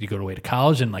go away to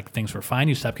college and like things were fine?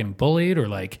 You stopped getting bullied, or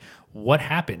like what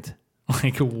happened?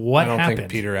 Like what happened? I don't think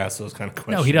Peter asked those kind of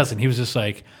questions. No, he doesn't. He was just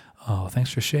like, oh,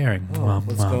 thanks for sharing.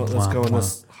 Let's go in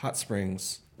this hot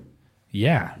springs.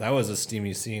 Yeah. That was a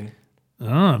steamy scene.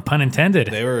 Pun intended.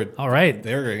 They were all right.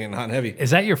 They were getting hot and heavy.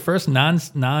 Is that your first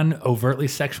non-overtly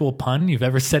sexual pun you've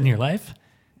ever said in your life?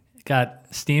 Got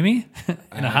steamy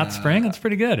in a hot spring? That's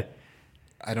pretty good.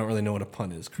 I don't really know what a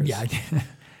pun is, Chris. Yeah.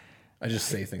 I just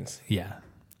say things. Yeah.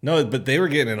 No, but they were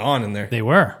getting it on in there. They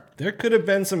were. There could have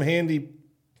been some hanky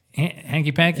panky. There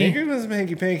could have been some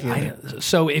hanky panky.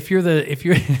 So if you're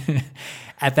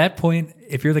at that point,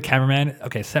 if you're the cameraman,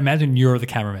 okay, so imagine you're the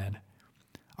cameraman.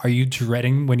 Are you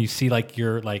dreading when you see like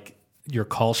your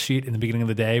call sheet in the beginning of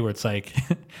the day where it's like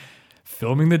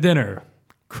filming the dinner,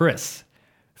 Chris,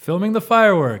 filming the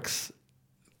fireworks,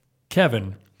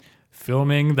 Kevin,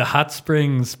 filming the hot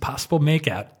springs possible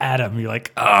makeout, Adam? You're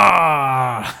like,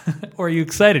 or are you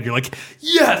excited? You're like,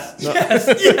 yes.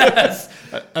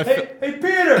 Hey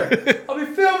Peter, I'll be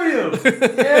filming you.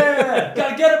 Yeah,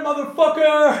 gotta get it,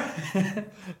 motherfucker.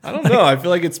 I don't know. I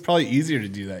feel like it's probably easier to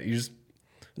do that. You just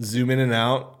zoom in and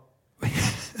out.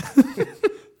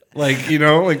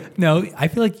 No, I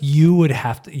feel like you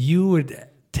would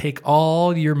take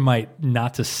all your might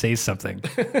not to say something.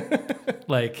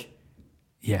 Like,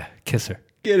 yeah, kiss her.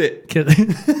 Get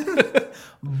it.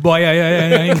 Boy,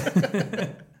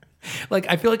 like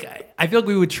I feel like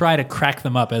we would try to crack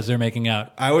them up as they're making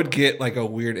out. I would get like a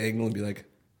weird angle and be like,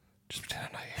 just pretend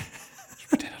I'm not here. Just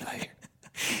pretend I'm not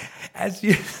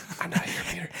here. I'm not here,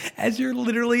 Peter. As you're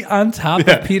literally on top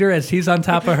of Peter, as he's on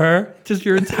top of her, just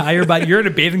your entire body. You're in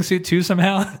a bathing suit too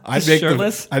somehow.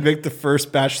 Shirtless. I'd make the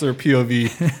first Bachelor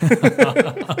POV.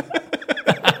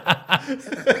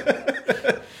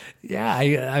 Yeah,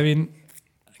 I mean,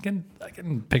 I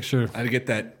can picture. I'd get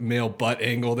that male butt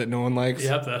angle that no one likes.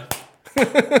 Yep.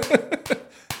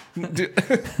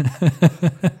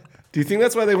 Do you think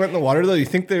that's why they went in the water though? Do you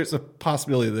think there's a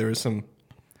possibility there was some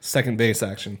second base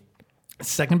action?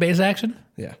 Second base action?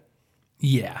 Yeah.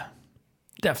 Yeah,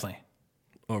 definitely.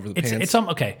 Over the pants. It's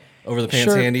okay. Over the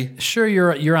pants, handy. Sure,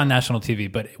 you're on national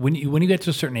TV, but when you get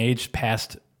to a certain age,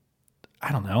 past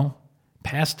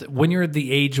when you're at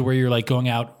the age where you're like going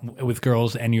out with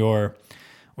girls and or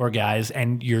guys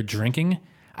and you're drinking,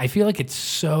 I feel like it's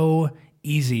so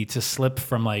easy to slip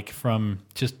from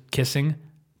just kissing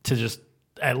to just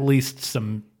at least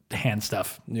some hand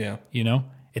stuff. Yeah. You know,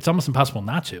 it's almost impossible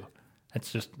not to.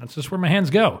 That's just where my hands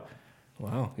go.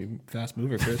 Wow, you fast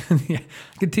mover, Chris. Yeah,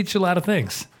 I can teach you a lot of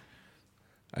things.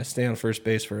 I stay on first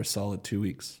base for a solid 2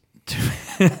 weeks.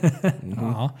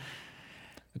 Aw.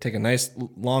 I take a nice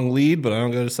long lead, but I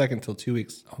don't go to second until 2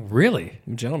 weeks. Really?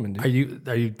 I'm a gentleman, dude.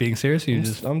 Are you being serious?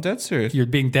 Or I'm dead serious. you're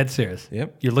being dead serious.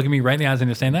 Yep. You're looking me right in the eyes and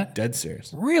you're saying that? Dead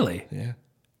serious. Really? Yeah.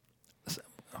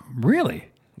 Really? I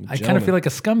kind of gentleman. feel like a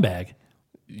scumbag.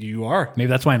 You are. Maybe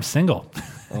that's why I'm single.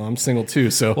 Oh, I'm single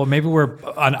too, so Well, maybe we're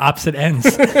on opposite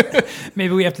ends.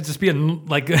 Maybe we have to just be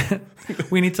like,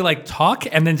 we need to like talk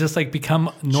and then just like become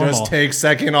normal. just take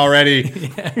second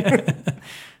already.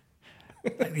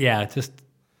 Yeah, just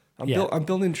I'm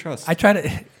building trust. I try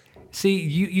to see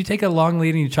you take a long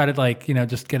lead and you try to like, you know,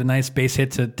 just get a nice base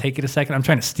hit to take it a second. I'm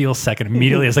trying to steal second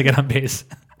immediately as I get on base.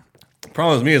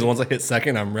 Problem with me is once I hit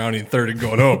second, I'm rounding third and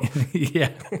going home. Yeah.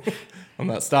 I'm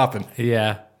not stopping.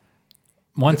 Yeah.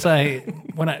 When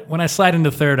I slide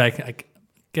into third, I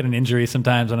get an injury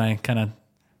sometimes and I kind of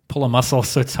pull a muscle,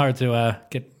 so it's hard to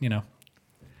get, you know.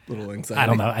 Little anxiety. I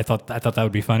don't know. I thought that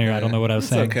would be funnier. I don't know what I was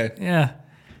saying. okay. Yeah.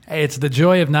 Hey, it's the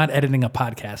joy of not editing a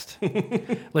podcast.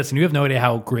 Listen, you have no idea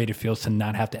how great it feels to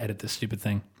not have to edit this stupid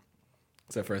thing.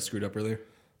 Except for I screwed up earlier.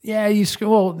 Yeah,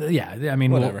 I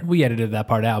mean, Whatever. we edited that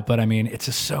part out, but I mean, it's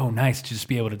just so nice to just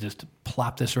be able to just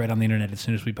plop this right on the internet as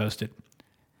soon as we post it.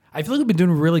 I feel like we've been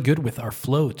doing really good with our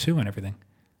flow too and everything.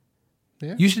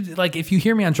 Yeah. You should, like, if you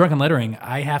hear me on Drunken Lettering,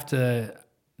 I have to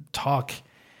talk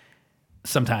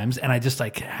sometimes, and I just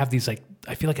like have these like,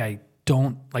 I feel like I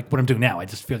don't like what I'm doing now. I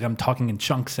just feel like I'm talking in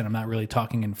chunks and I'm not really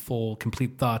talking in full,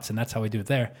 complete thoughts, and that's how I do it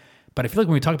there. But I feel like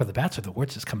when we talk about The Bachelor, the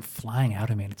words just come flying out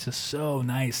of me, and it's just so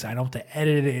nice. I don't have to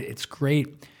edit it. It's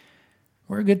great.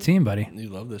 We're a good team, buddy. You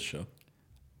love this show.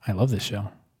 I love this show.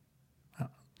 I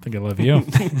think I love you.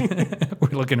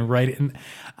 We're looking right in.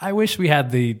 I wish we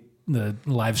had the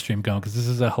live stream going because this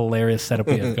is a hilarious setup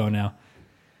we have going now.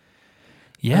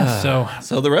 Yeah,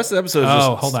 So the rest of the episode is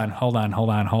Oh, just... hold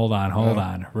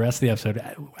on. Rest of the episode.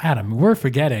 Adam, we're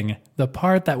forgetting the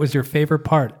part that was your favorite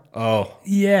part. Oh.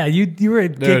 Yeah, you were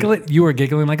giggling. You were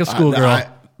giggling like a schoolgirl.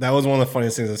 That was one of the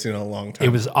funniest things I've seen in a long time.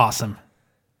 It was awesome.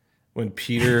 When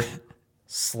Peter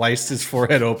sliced his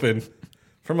forehead open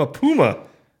from a puma.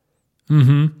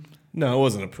 Mm-hmm. No, it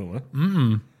wasn't a puma.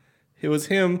 Mm-mm. It was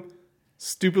him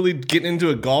stupidly getting into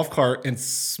a golf cart and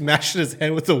smashing his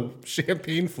head with a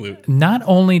champagne flute. Not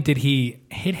only did he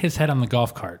hit his head on the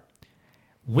golf cart,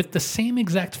 with the same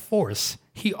exact force,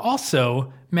 he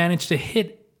also managed to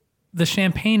hit the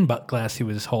champagne glass he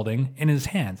was holding in his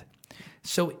hand.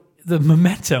 So the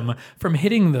momentum from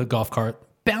hitting the golf cart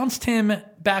bounced him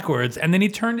backwards, and then he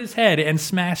turned his head and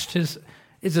smashed his...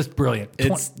 It's just brilliant.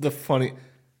 It's the funny...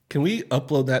 Can we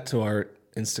upload that to our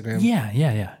Instagram?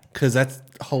 Yeah. Because that's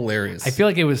hilarious. I feel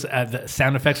like it was... the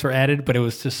sound effects were added, but it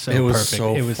was just so perfect.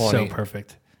 It was funny. so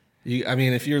perfect. I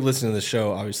mean, if you're listening to the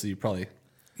show, obviously you probably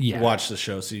Yeah. watched the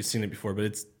show, so you've seen it before,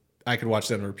 but I could watch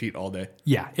that and repeat all day.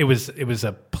 Yeah, it was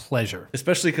a pleasure.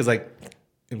 Especially because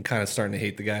I'm kind of starting to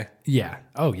hate the guy. Yeah.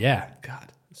 Oh, yeah.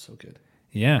 God, it's so good.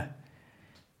 Yeah.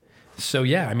 So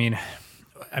yeah, I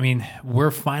mean,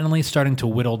 we're finally starting to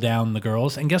whittle down the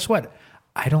girls, and guess what?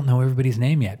 I don't know everybody's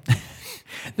name yet.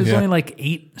 There's only like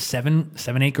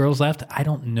 8 girls left. I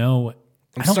don't know.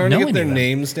 I'm starting to get their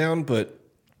names down, but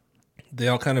they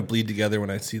all kind of bleed together when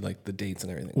I see like the dates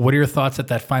and everything. What are your thoughts at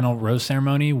that final rose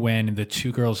ceremony when the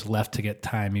 2 girls left to get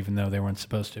time, even though they weren't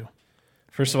supposed to?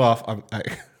 First of all,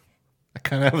 I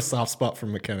kind of have a soft spot for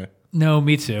McKenna. No,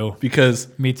 me too. Because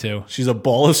Me too. she's a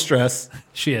ball of stress.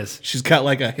 She is. She's got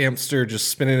like a hamster just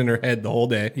spinning in her head the whole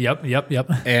day. Yep.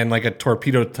 And like a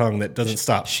torpedo tongue that doesn't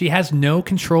stop. She has no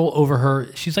control over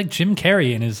her. She's like Jim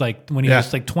Carrey in his like when he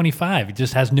was like 25. He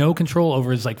just has no control over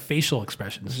his like facial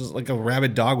expressions. She's like a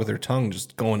rabid dog with her tongue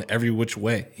just going every which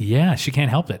way. Yeah, she can't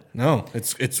help it. No,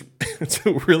 it's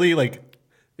really like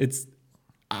it's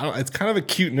kind of a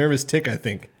cute nervous tick, I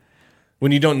think.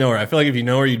 When you don't know her. I feel like if you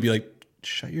know her, you'd be like,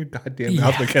 shut your goddamn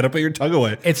mouth, McKenna, put your tongue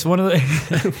away. It's one of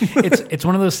the it's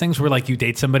one of those things where like you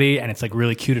date somebody and it's like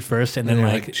really cute at first, and then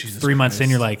like Jesus 3 months in, Christ.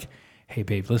 you're like, hey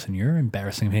babe, listen, you're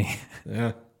embarrassing me.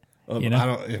 Yeah. You know? I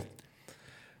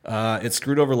don't. It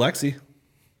screwed over Lexi.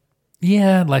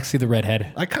 Yeah, Lexi the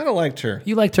redhead. I kind of liked her.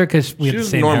 You liked her because we She have the was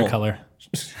same normal. hair color.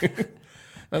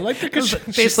 I liked her because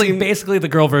Basically the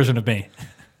girl version of me.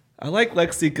 I like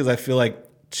Lexi because I feel like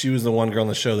she was the one girl on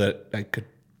the show that I could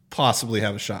possibly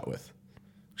have a shot with.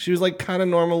 She was like kind of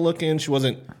normal looking. She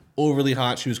wasn't overly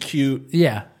hot. She was cute.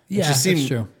 Yeah, She that's seemed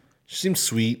true. She seemed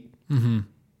sweet.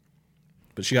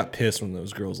 But she got pissed when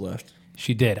those girls left.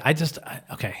 She did.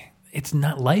 Okay. It's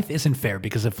not, life isn't fair,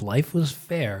 because if life was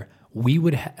fair, we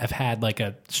would have had like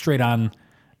a straight on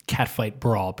catfight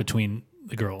brawl between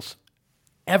the girls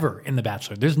ever in The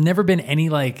Bachelor. There's never been any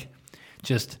like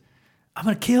just, I'm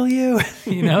going to kill you,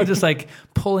 just like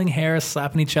pulling hair,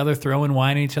 slapping each other, throwing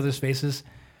wine in each other's faces.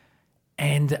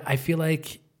 And I feel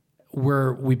like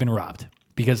we've been robbed,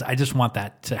 because I just want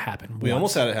that to happen. We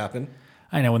almost had it happen.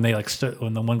 I know, when they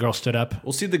when the one girl stood up.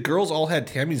 Well, see, the girls all had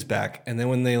Tammy's back, and then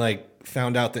when they like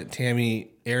found out that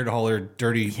Tammy aired all her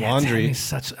dirty laundry,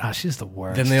 Tammy's she's the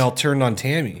worst. then they all turned on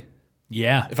Tammy.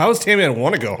 Yeah. If I was Tammy, I'd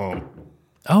want to go home.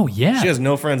 Oh yeah. She has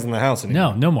no friends in the house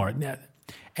anymore. No more. Yeah.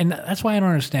 And that's why I don't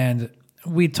understand.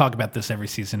 We talk about this every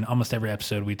season, almost every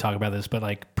episode. We talk about this, but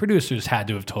like producers had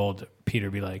to have told Peter,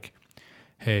 be like,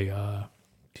 "Hey,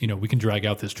 we can drag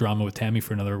out this drama with Tammy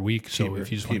for another week. So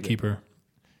if you just want to keep her."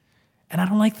 And I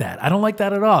don't like that. I don't like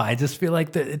that at all. I just feel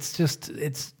like that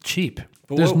it's cheap.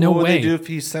 But There's no what would way. they do if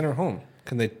he sent her home?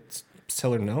 Can they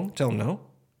tell her no? Tell him no?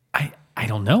 I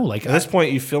don't know. Like At this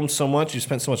point, you filmed so much, you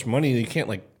spent so much money, you can't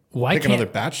like pick another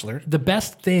bachelor. The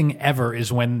best thing ever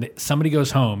is when somebody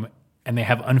goes home and they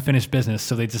have unfinished business,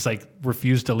 so they just like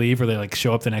refuse to leave, or they like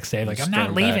show up the next day like, I'm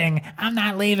not leaving.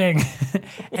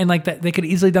 And like that, they could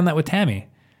easily done that with Tammy.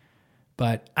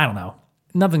 But I don't know.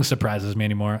 Nothing surprises me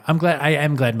anymore. I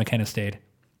am glad McKenna stayed.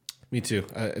 Me too.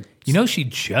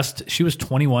 She was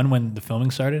 21 when the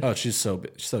filming started. Oh, she's so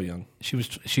young.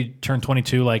 She turned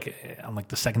 22 like on like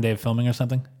the second day of filming or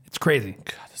something. It's crazy.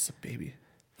 God, this is a baby.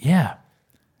 Yeah.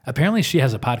 Apparently she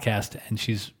has a podcast and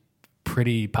she's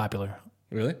pretty popular.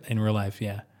 Really? In real life,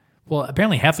 yeah. Well,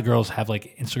 apparently half the girls have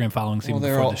like Instagram followings even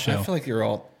before the show. I feel like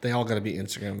they all got to be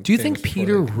Instagram. Do you think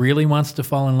Peter really wants to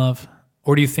fall in love?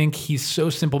 Or do you think he's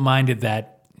so simple-minded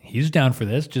that he's down for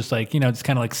this? Just like, just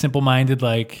kind of like simple-minded,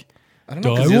 like, I don't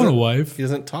know. I want a wife. He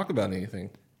doesn't talk about anything.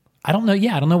 I don't know.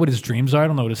 Yeah, I don't know what his dreams are. I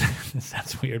don't know what his...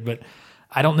 That's weird, but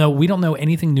I don't know. We don't know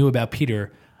anything new about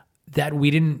Peter that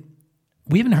we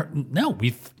haven't heard. No,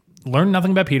 we've learned nothing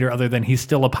about Peter other than he's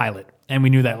still a pilot. And we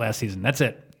knew that last season. That's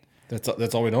it.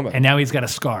 That's all we know about him. And now he's got a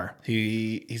scar.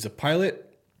 He's a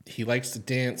pilot. He likes to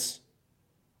dance.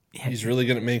 Yeah. He's really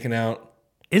good at making out.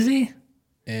 Is he?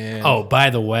 And by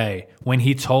the way, when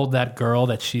he told that girl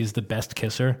that she's the best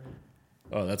kisser,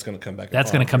 that's going to come back.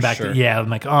 That's going to come back. Sure. I'm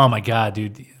like, oh my God,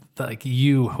 dude, like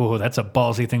that's a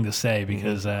ballsy thing to say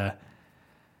because, I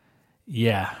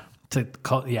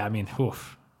mean,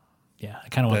 oof. Yeah, I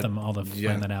kind of want them all to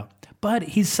find that out. But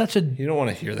he's such a... You don't want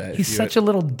to hear that. He's such a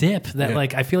little dip that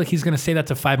like I feel like he's going to say that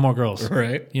to 5 more girls.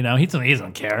 Right. He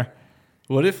doesn't care.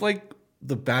 What if like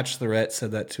the Bachelorette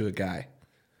said that to a guy,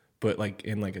 but like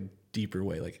in like a deeper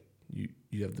way, like you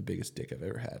have the biggest dick I've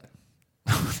ever had.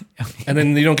 And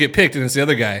then you don't get picked and it's the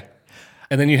other guy.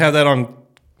 And then you have that on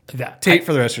tape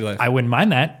for the rest of your life. I wouldn't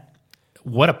mind that.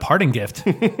 What a parting gift.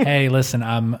 Hey, listen,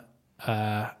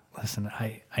 I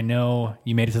know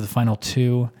you made it to the final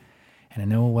 2 and I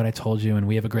know what I told you and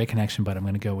we have a great connection, but I'm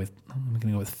going to go with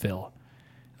Phil.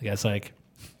 The guy's like,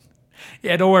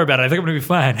 yeah, don't worry about it. I think I'm going to be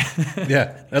fine.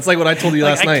 Yeah, that's like what I told you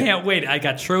last night. I can't wait. I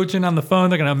got Trojan on the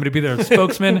phone. I'm going to be their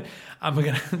spokesman.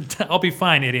 I'll be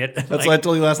fine, idiot. That's what I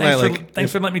told you last night.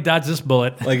 Thanks for letting me dodge this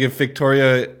bullet. Like if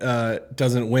Victoria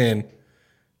doesn't win,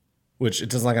 which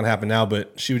it's not going to happen now,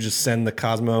 but she would just send the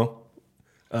Cosmo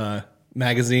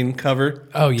magazine cover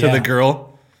to the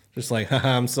girl. Just like,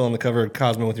 haha, I'm still on the cover of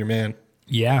Cosmo with your man.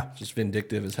 Yeah. Just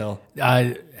vindictive as hell.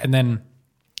 And then...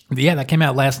 Yeah, that came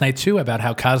out last night too about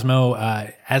how Cosmo,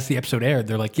 as the episode aired,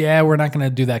 they're like, yeah, we're not going to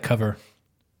do that cover,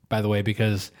 by the way,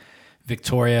 because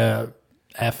Victoria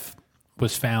F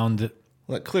was found.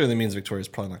 Well, that clearly means Victoria's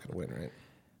probably not going to win, right?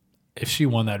 If she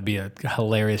won, that would be a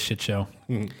hilarious shit show.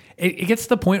 It gets to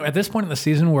the point, at this point in the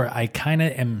season, where I kind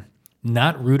of am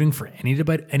not rooting for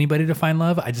anybody to find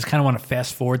love. I just kind of want to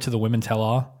fast forward to the women tell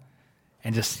all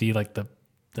and just see like the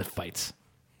fights.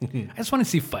 I just want to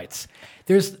see fights.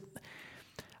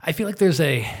 I feel like there's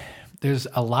a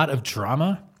lot of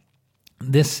drama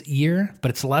this year,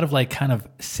 but it's a lot of like kind of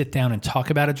sit down and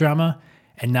talk about a drama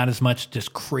and not as much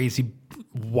just crazy,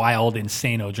 wild,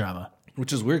 insano drama.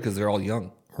 Which is weird because they're all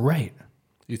young. Right.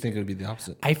 You think it would be the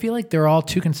opposite? I feel like they're all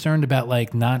too concerned about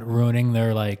like not ruining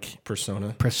their like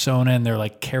persona and their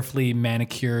like carefully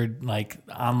manicured like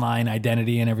online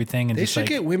identity and everything. And they should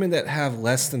get women that have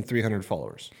less than 300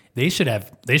 followers. They should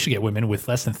get women with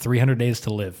less than 300 days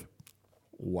to live.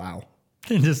 Wow.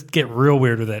 And just get real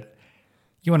weird with it.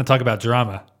 You want to talk about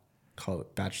drama? Call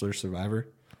it Bachelor Survivor.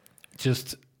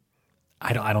 Just,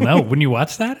 I don't know. Wouldn't you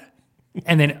watch that?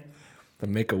 And then the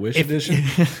Make-A-Wish edition.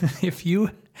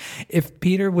 If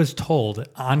Peter was told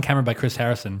on camera by Chris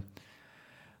Harrison,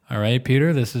 All right,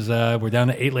 Peter, this is we're down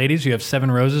to 8 ladies. You have 7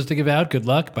 roses to give out. Good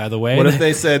luck, by the way. What if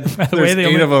they said By the there's way,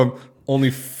 8 of them, only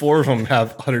 4 of them have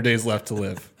 100 days left to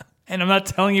live? And I'm not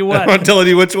telling you I'm what. not telling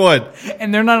you which one.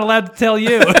 And they're not allowed to tell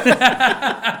you.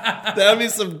 That would be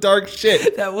some dark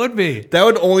shit. That would be. That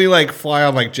would only like fly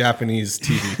on like Japanese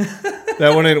TV.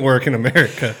 That wouldn't work in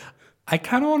America. I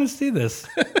kind of want to see this.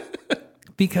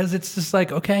 Because it's just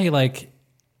like, okay, like...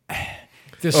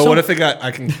 What if they got? I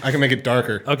can make it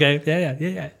darker. Okay,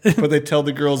 yeah. But they tell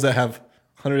the girls that have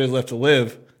 100 days left to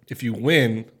live, if you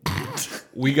win,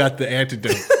 we got the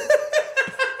antidote.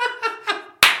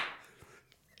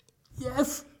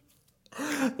 Yes.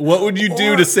 What would you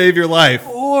do to save your life?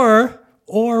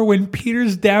 Or when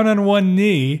Peter's down on one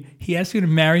knee, he asks you to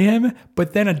marry him,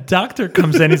 but then a doctor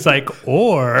comes in, he's like,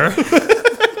 or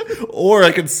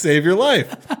I could save your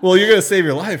life. Well, you're gonna save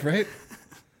your life, right?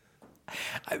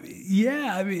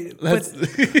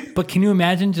 But can you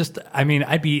imagine just,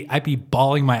 I'd be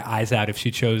bawling my eyes out if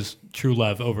she chose true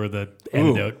love over the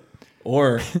antidote.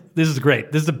 Or This is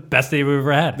great. This is the best day we've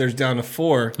ever had. there's down to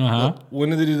 4. Uh-huh. When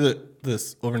do they do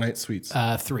this overnight suites?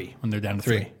 3, when they're down to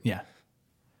 3. Yeah.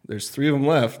 There's 3 of them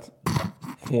left.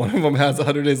 One of them has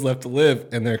 100 days left to live,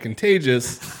 and they're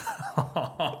contagious.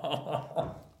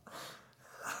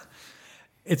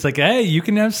 It's like, hey, you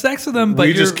can have sex with them, but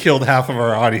We just killed half of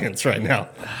our audience right now.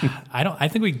 I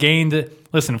think we gained.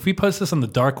 Listen, if we post this on the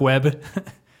dark web,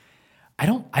 I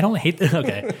don't hate this.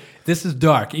 Okay, this is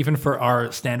dark even for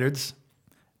our standards.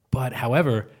 But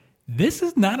however, this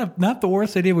is not the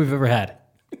worst idea we've ever had.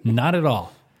 Not at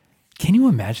all. Can you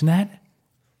imagine that?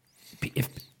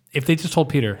 If they just told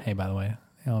Peter, hey, by the way,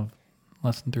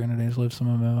 less than 300 days live, some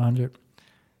of them have 100.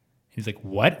 He's like,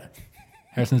 what?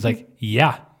 Harrison's like,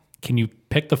 yeah. Can you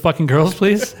pick the fucking girls,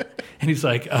 please? And he's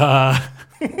like, and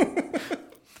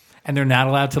they're not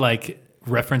allowed to like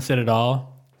reference it at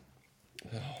all.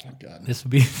 Oh my God. This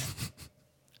would be,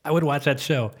 I would watch that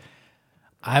show.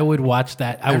 I would watch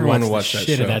that. I would Everyone would watch the watch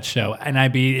that shit of show. that show. And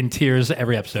I'd be in tears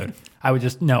every episode. I would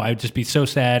just be so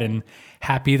sad and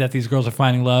happy that these girls are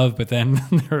finding love, but then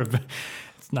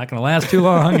it's not going to last too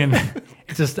long. And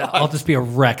I'll just be a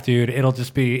wreck, dude.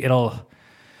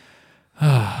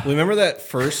 Remember that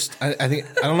first? I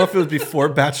don't know if it was before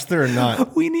Bachelor or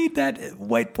not. We need that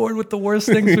whiteboard with the worst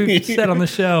things we've said on the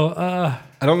show.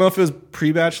 I don't know if it was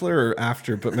pre-Bachelor or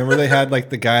after, but remember they had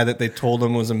like the guy that they told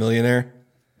him was a millionaire?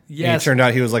 Yes. And it turned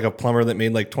out he was like a plumber that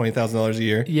made like $20,000 a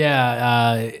year.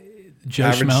 Yeah. Joe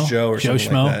Average Schmo. Joe or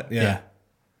something like that. Yeah.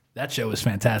 That show was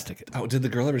fantastic. Oh, did the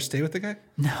girl ever stay with the guy?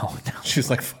 No. She was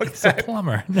like, fuck He's a that.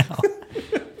 plumber. No.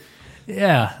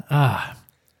 Yeah.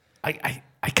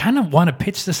 I kind of want to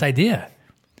pitch this idea.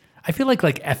 I feel like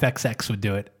FXX would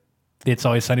do it. It's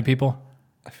Always Sunny People.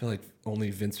 I feel like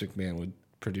only Vince McMahon would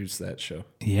produce that show.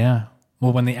 Yeah.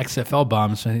 Well, when the XFL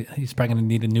bombs, he's probably going to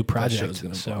need a new That project. show's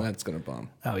gonna bomb. That's gonna bomb.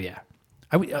 Oh, yeah.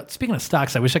 Speaking of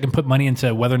stocks, I wish I could put money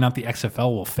into whether or not the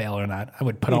XFL will fail or not. I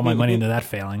would put all my money into that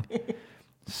failing.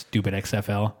 Stupid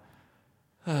XFL.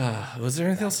 Was there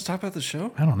anything else to talk about the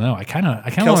show? I don't know. I kind of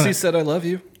Kelsey said, "I love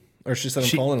you," or she said, "I'm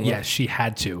falling in love." Yeah, she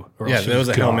had to. Or Yeah, else she that was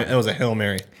a Hail gone. Mary. It was a Hail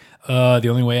Mary. The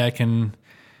only way I can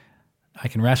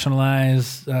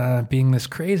rationalize being this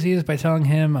crazy is by telling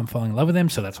him I'm falling in love with him.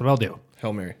 So that's what I'll do.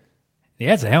 Hail Mary.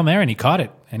 Yeah, it's a Hail Mary, and he caught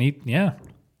it, and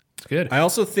it's good. I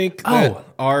also think that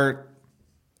our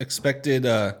expected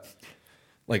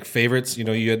favorites,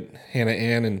 you had Hannah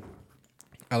Ann and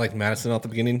I liked Madison at the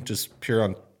beginning, just pure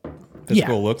on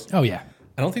physical looks. Oh yeah,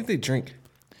 I don't think they drink.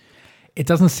 it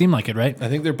doesn't seem like it, right? I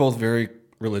think they're both very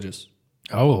religious,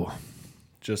 Oh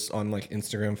just on like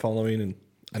Instagram following, and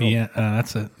I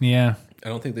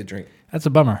don't think they drink. That's a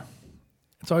bummer.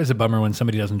 It's always a bummer when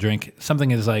somebody doesn't drink.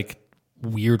 Something is like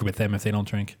weird with them if they don't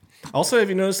drink. Also, have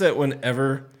you noticed that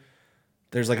whenever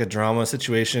there's like a drama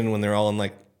situation when they're all in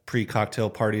like pre-cocktail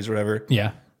parties or whatever,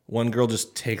 Yeah. one girl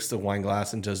just takes the wine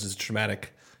glass and does this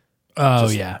dramatic Oh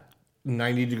yeah.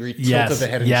 90-degree tilt Yes. of the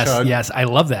head and Yes. chug? Yes. I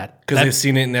love that. Because they've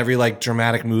seen it in every like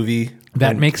dramatic movie.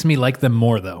 That makes me like them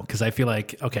more though, because I feel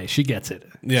like okay, she gets it.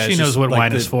 Yeah, she it's knows just what like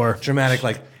wine the is for. Dramatic,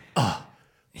 like,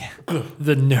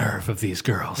 The nerve of these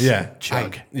girls. yeah,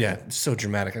 chug. it's so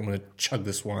dramatic. I'm gonna chug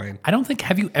this wine. I don't think.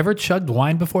 Have you ever chugged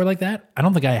wine before like that? I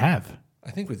don't think I have.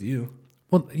 I think with you.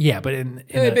 Well, yeah, but in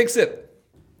Hey, a- big sip.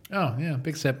 oh yeah,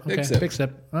 big sip. Okay, Big big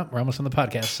sip. sip. Oh, we're almost on the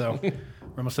podcast, so we're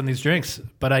almost on these drinks.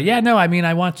 But yeah, no, I mean,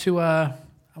 I want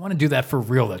to do that for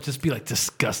real though. Just be like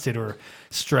disgusted or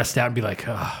stressed out and be like,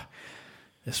 oh,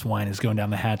 this wine is going down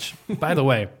the hatch. By the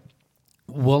way,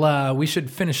 we should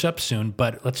finish up soon,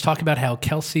 but let's talk about how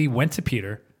Kelsey went to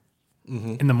Peter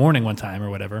in the morning one time or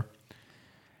whatever.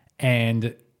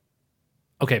 And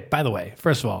okay, by the way,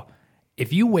 first of all,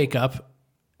 if you wake up,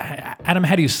 Adam,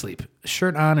 how do you sleep?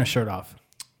 Shirt on or shirt off?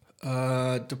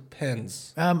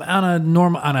 Depends. On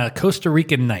a Costa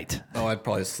Rican night. Oh, I'd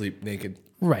probably sleep naked.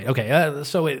 Right. Okay.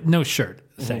 No shirt.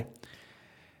 Say,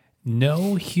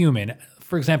 no human.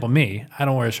 For example, me. I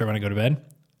don't wear a shirt when I go to bed,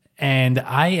 and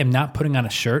I am not putting on a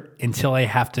shirt until I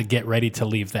have to get ready to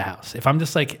leave the house. If I'm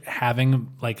just like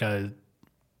having like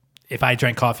if I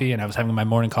drank coffee and I was having my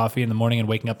morning coffee in the morning and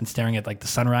waking up and staring at like the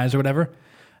sunrise or whatever,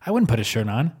 I wouldn't put a shirt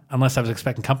on unless I was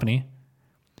expecting company.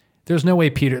 There's no way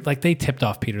Peter, like they tipped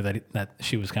off Peter that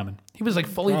she was coming. He was like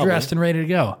fully dressed and ready to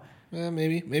go. Yeah,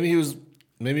 maybe it wasn't.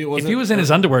 If he was in his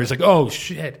underwear, he's like, oh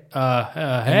shit. Hey. It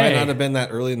might not have been that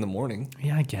early in the morning.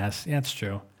 Yeah, I guess. Yeah, that's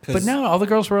true. But no, all the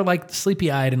girls were like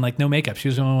sleepy eyed and like no makeup. She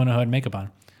was the only one who had makeup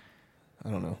on. I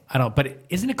don't know. But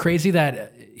isn't it crazy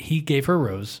that he gave her a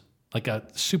rose, like a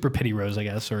super pity rose, I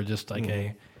guess, or just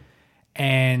like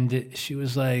and she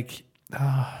was like,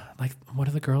 like, what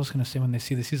are the girls going to say when they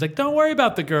see this? He's like, don't worry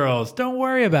about the girls. Don't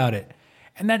worry about it.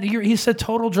 And then he's a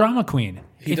total drama queen.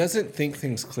 He doesn't think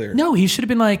things clear. No, he should have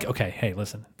been like, okay, hey,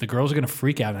 listen, the girls are going to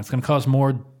freak out and it's going to cause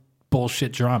more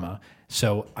bullshit drama.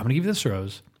 So I'm going to give you this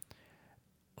rose.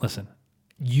 Listen,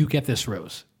 you get this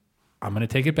rose. I'm going to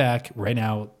take it back right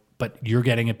now, but you're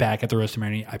getting it back at the rose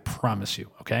ceremony. I promise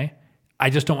you, okay? I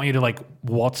just don't want you to like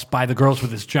waltz by the girls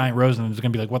with this giant rose and it's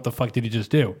going to be like, what the fuck did you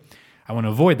just do? I want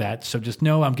to avoid that. So just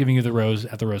know I'm giving you the rose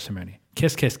at the rose ceremony.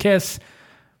 Kiss, kiss, kiss.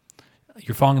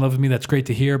 You're falling in love with me. That's great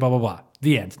to hear. Blah, blah, blah.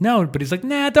 The end. No, but he's like,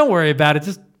 nah, don't worry about it.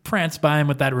 Just prance by him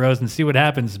with that rose and see what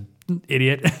happens,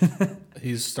 idiot.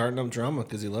 He's starting up drama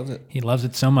because he loves it. He loves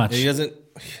it so much. He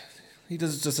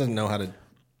just doesn't know how to.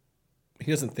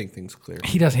 He doesn't think things clear.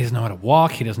 He doesn't know how to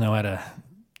walk. He doesn't know how to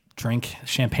drink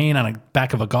champagne on the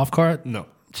back of a golf cart. No.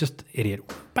 Just idiot.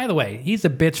 By the way, he's a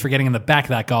bitch for getting in the back of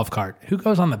that golf cart. Who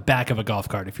goes on the back of a golf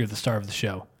cart if you're the star of the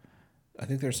show? I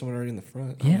think there's someone already in the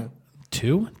front. Yeah.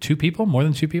 Two people? More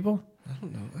than two people? I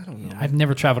don't know. I've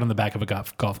never traveled on the back of a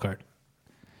golf cart.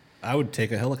 I would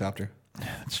take a helicopter.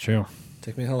 That's true.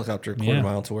 Take me a helicopter, quarter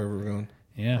mile to wherever we're going.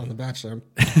 Yeah. On The Bachelor.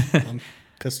 I'm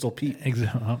Pistol Pete.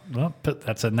 Well,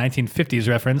 that's a 1950s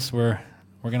reference. We're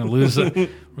gonna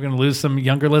lose some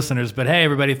younger listeners. But hey,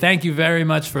 everybody, thank you very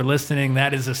much for listening.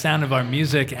 That is the sound of our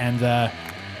music, and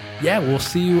we'll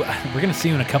see you. We're gonna see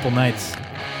you in a couple nights.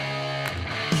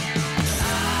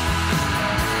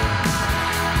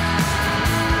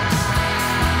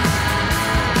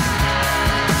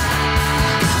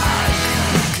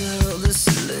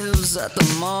 At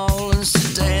the mall and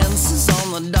she dances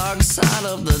on the dark side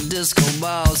of the disco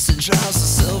ball. She drives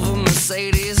a silver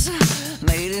Mercedes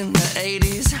made in the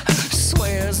 80s.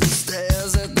 Swears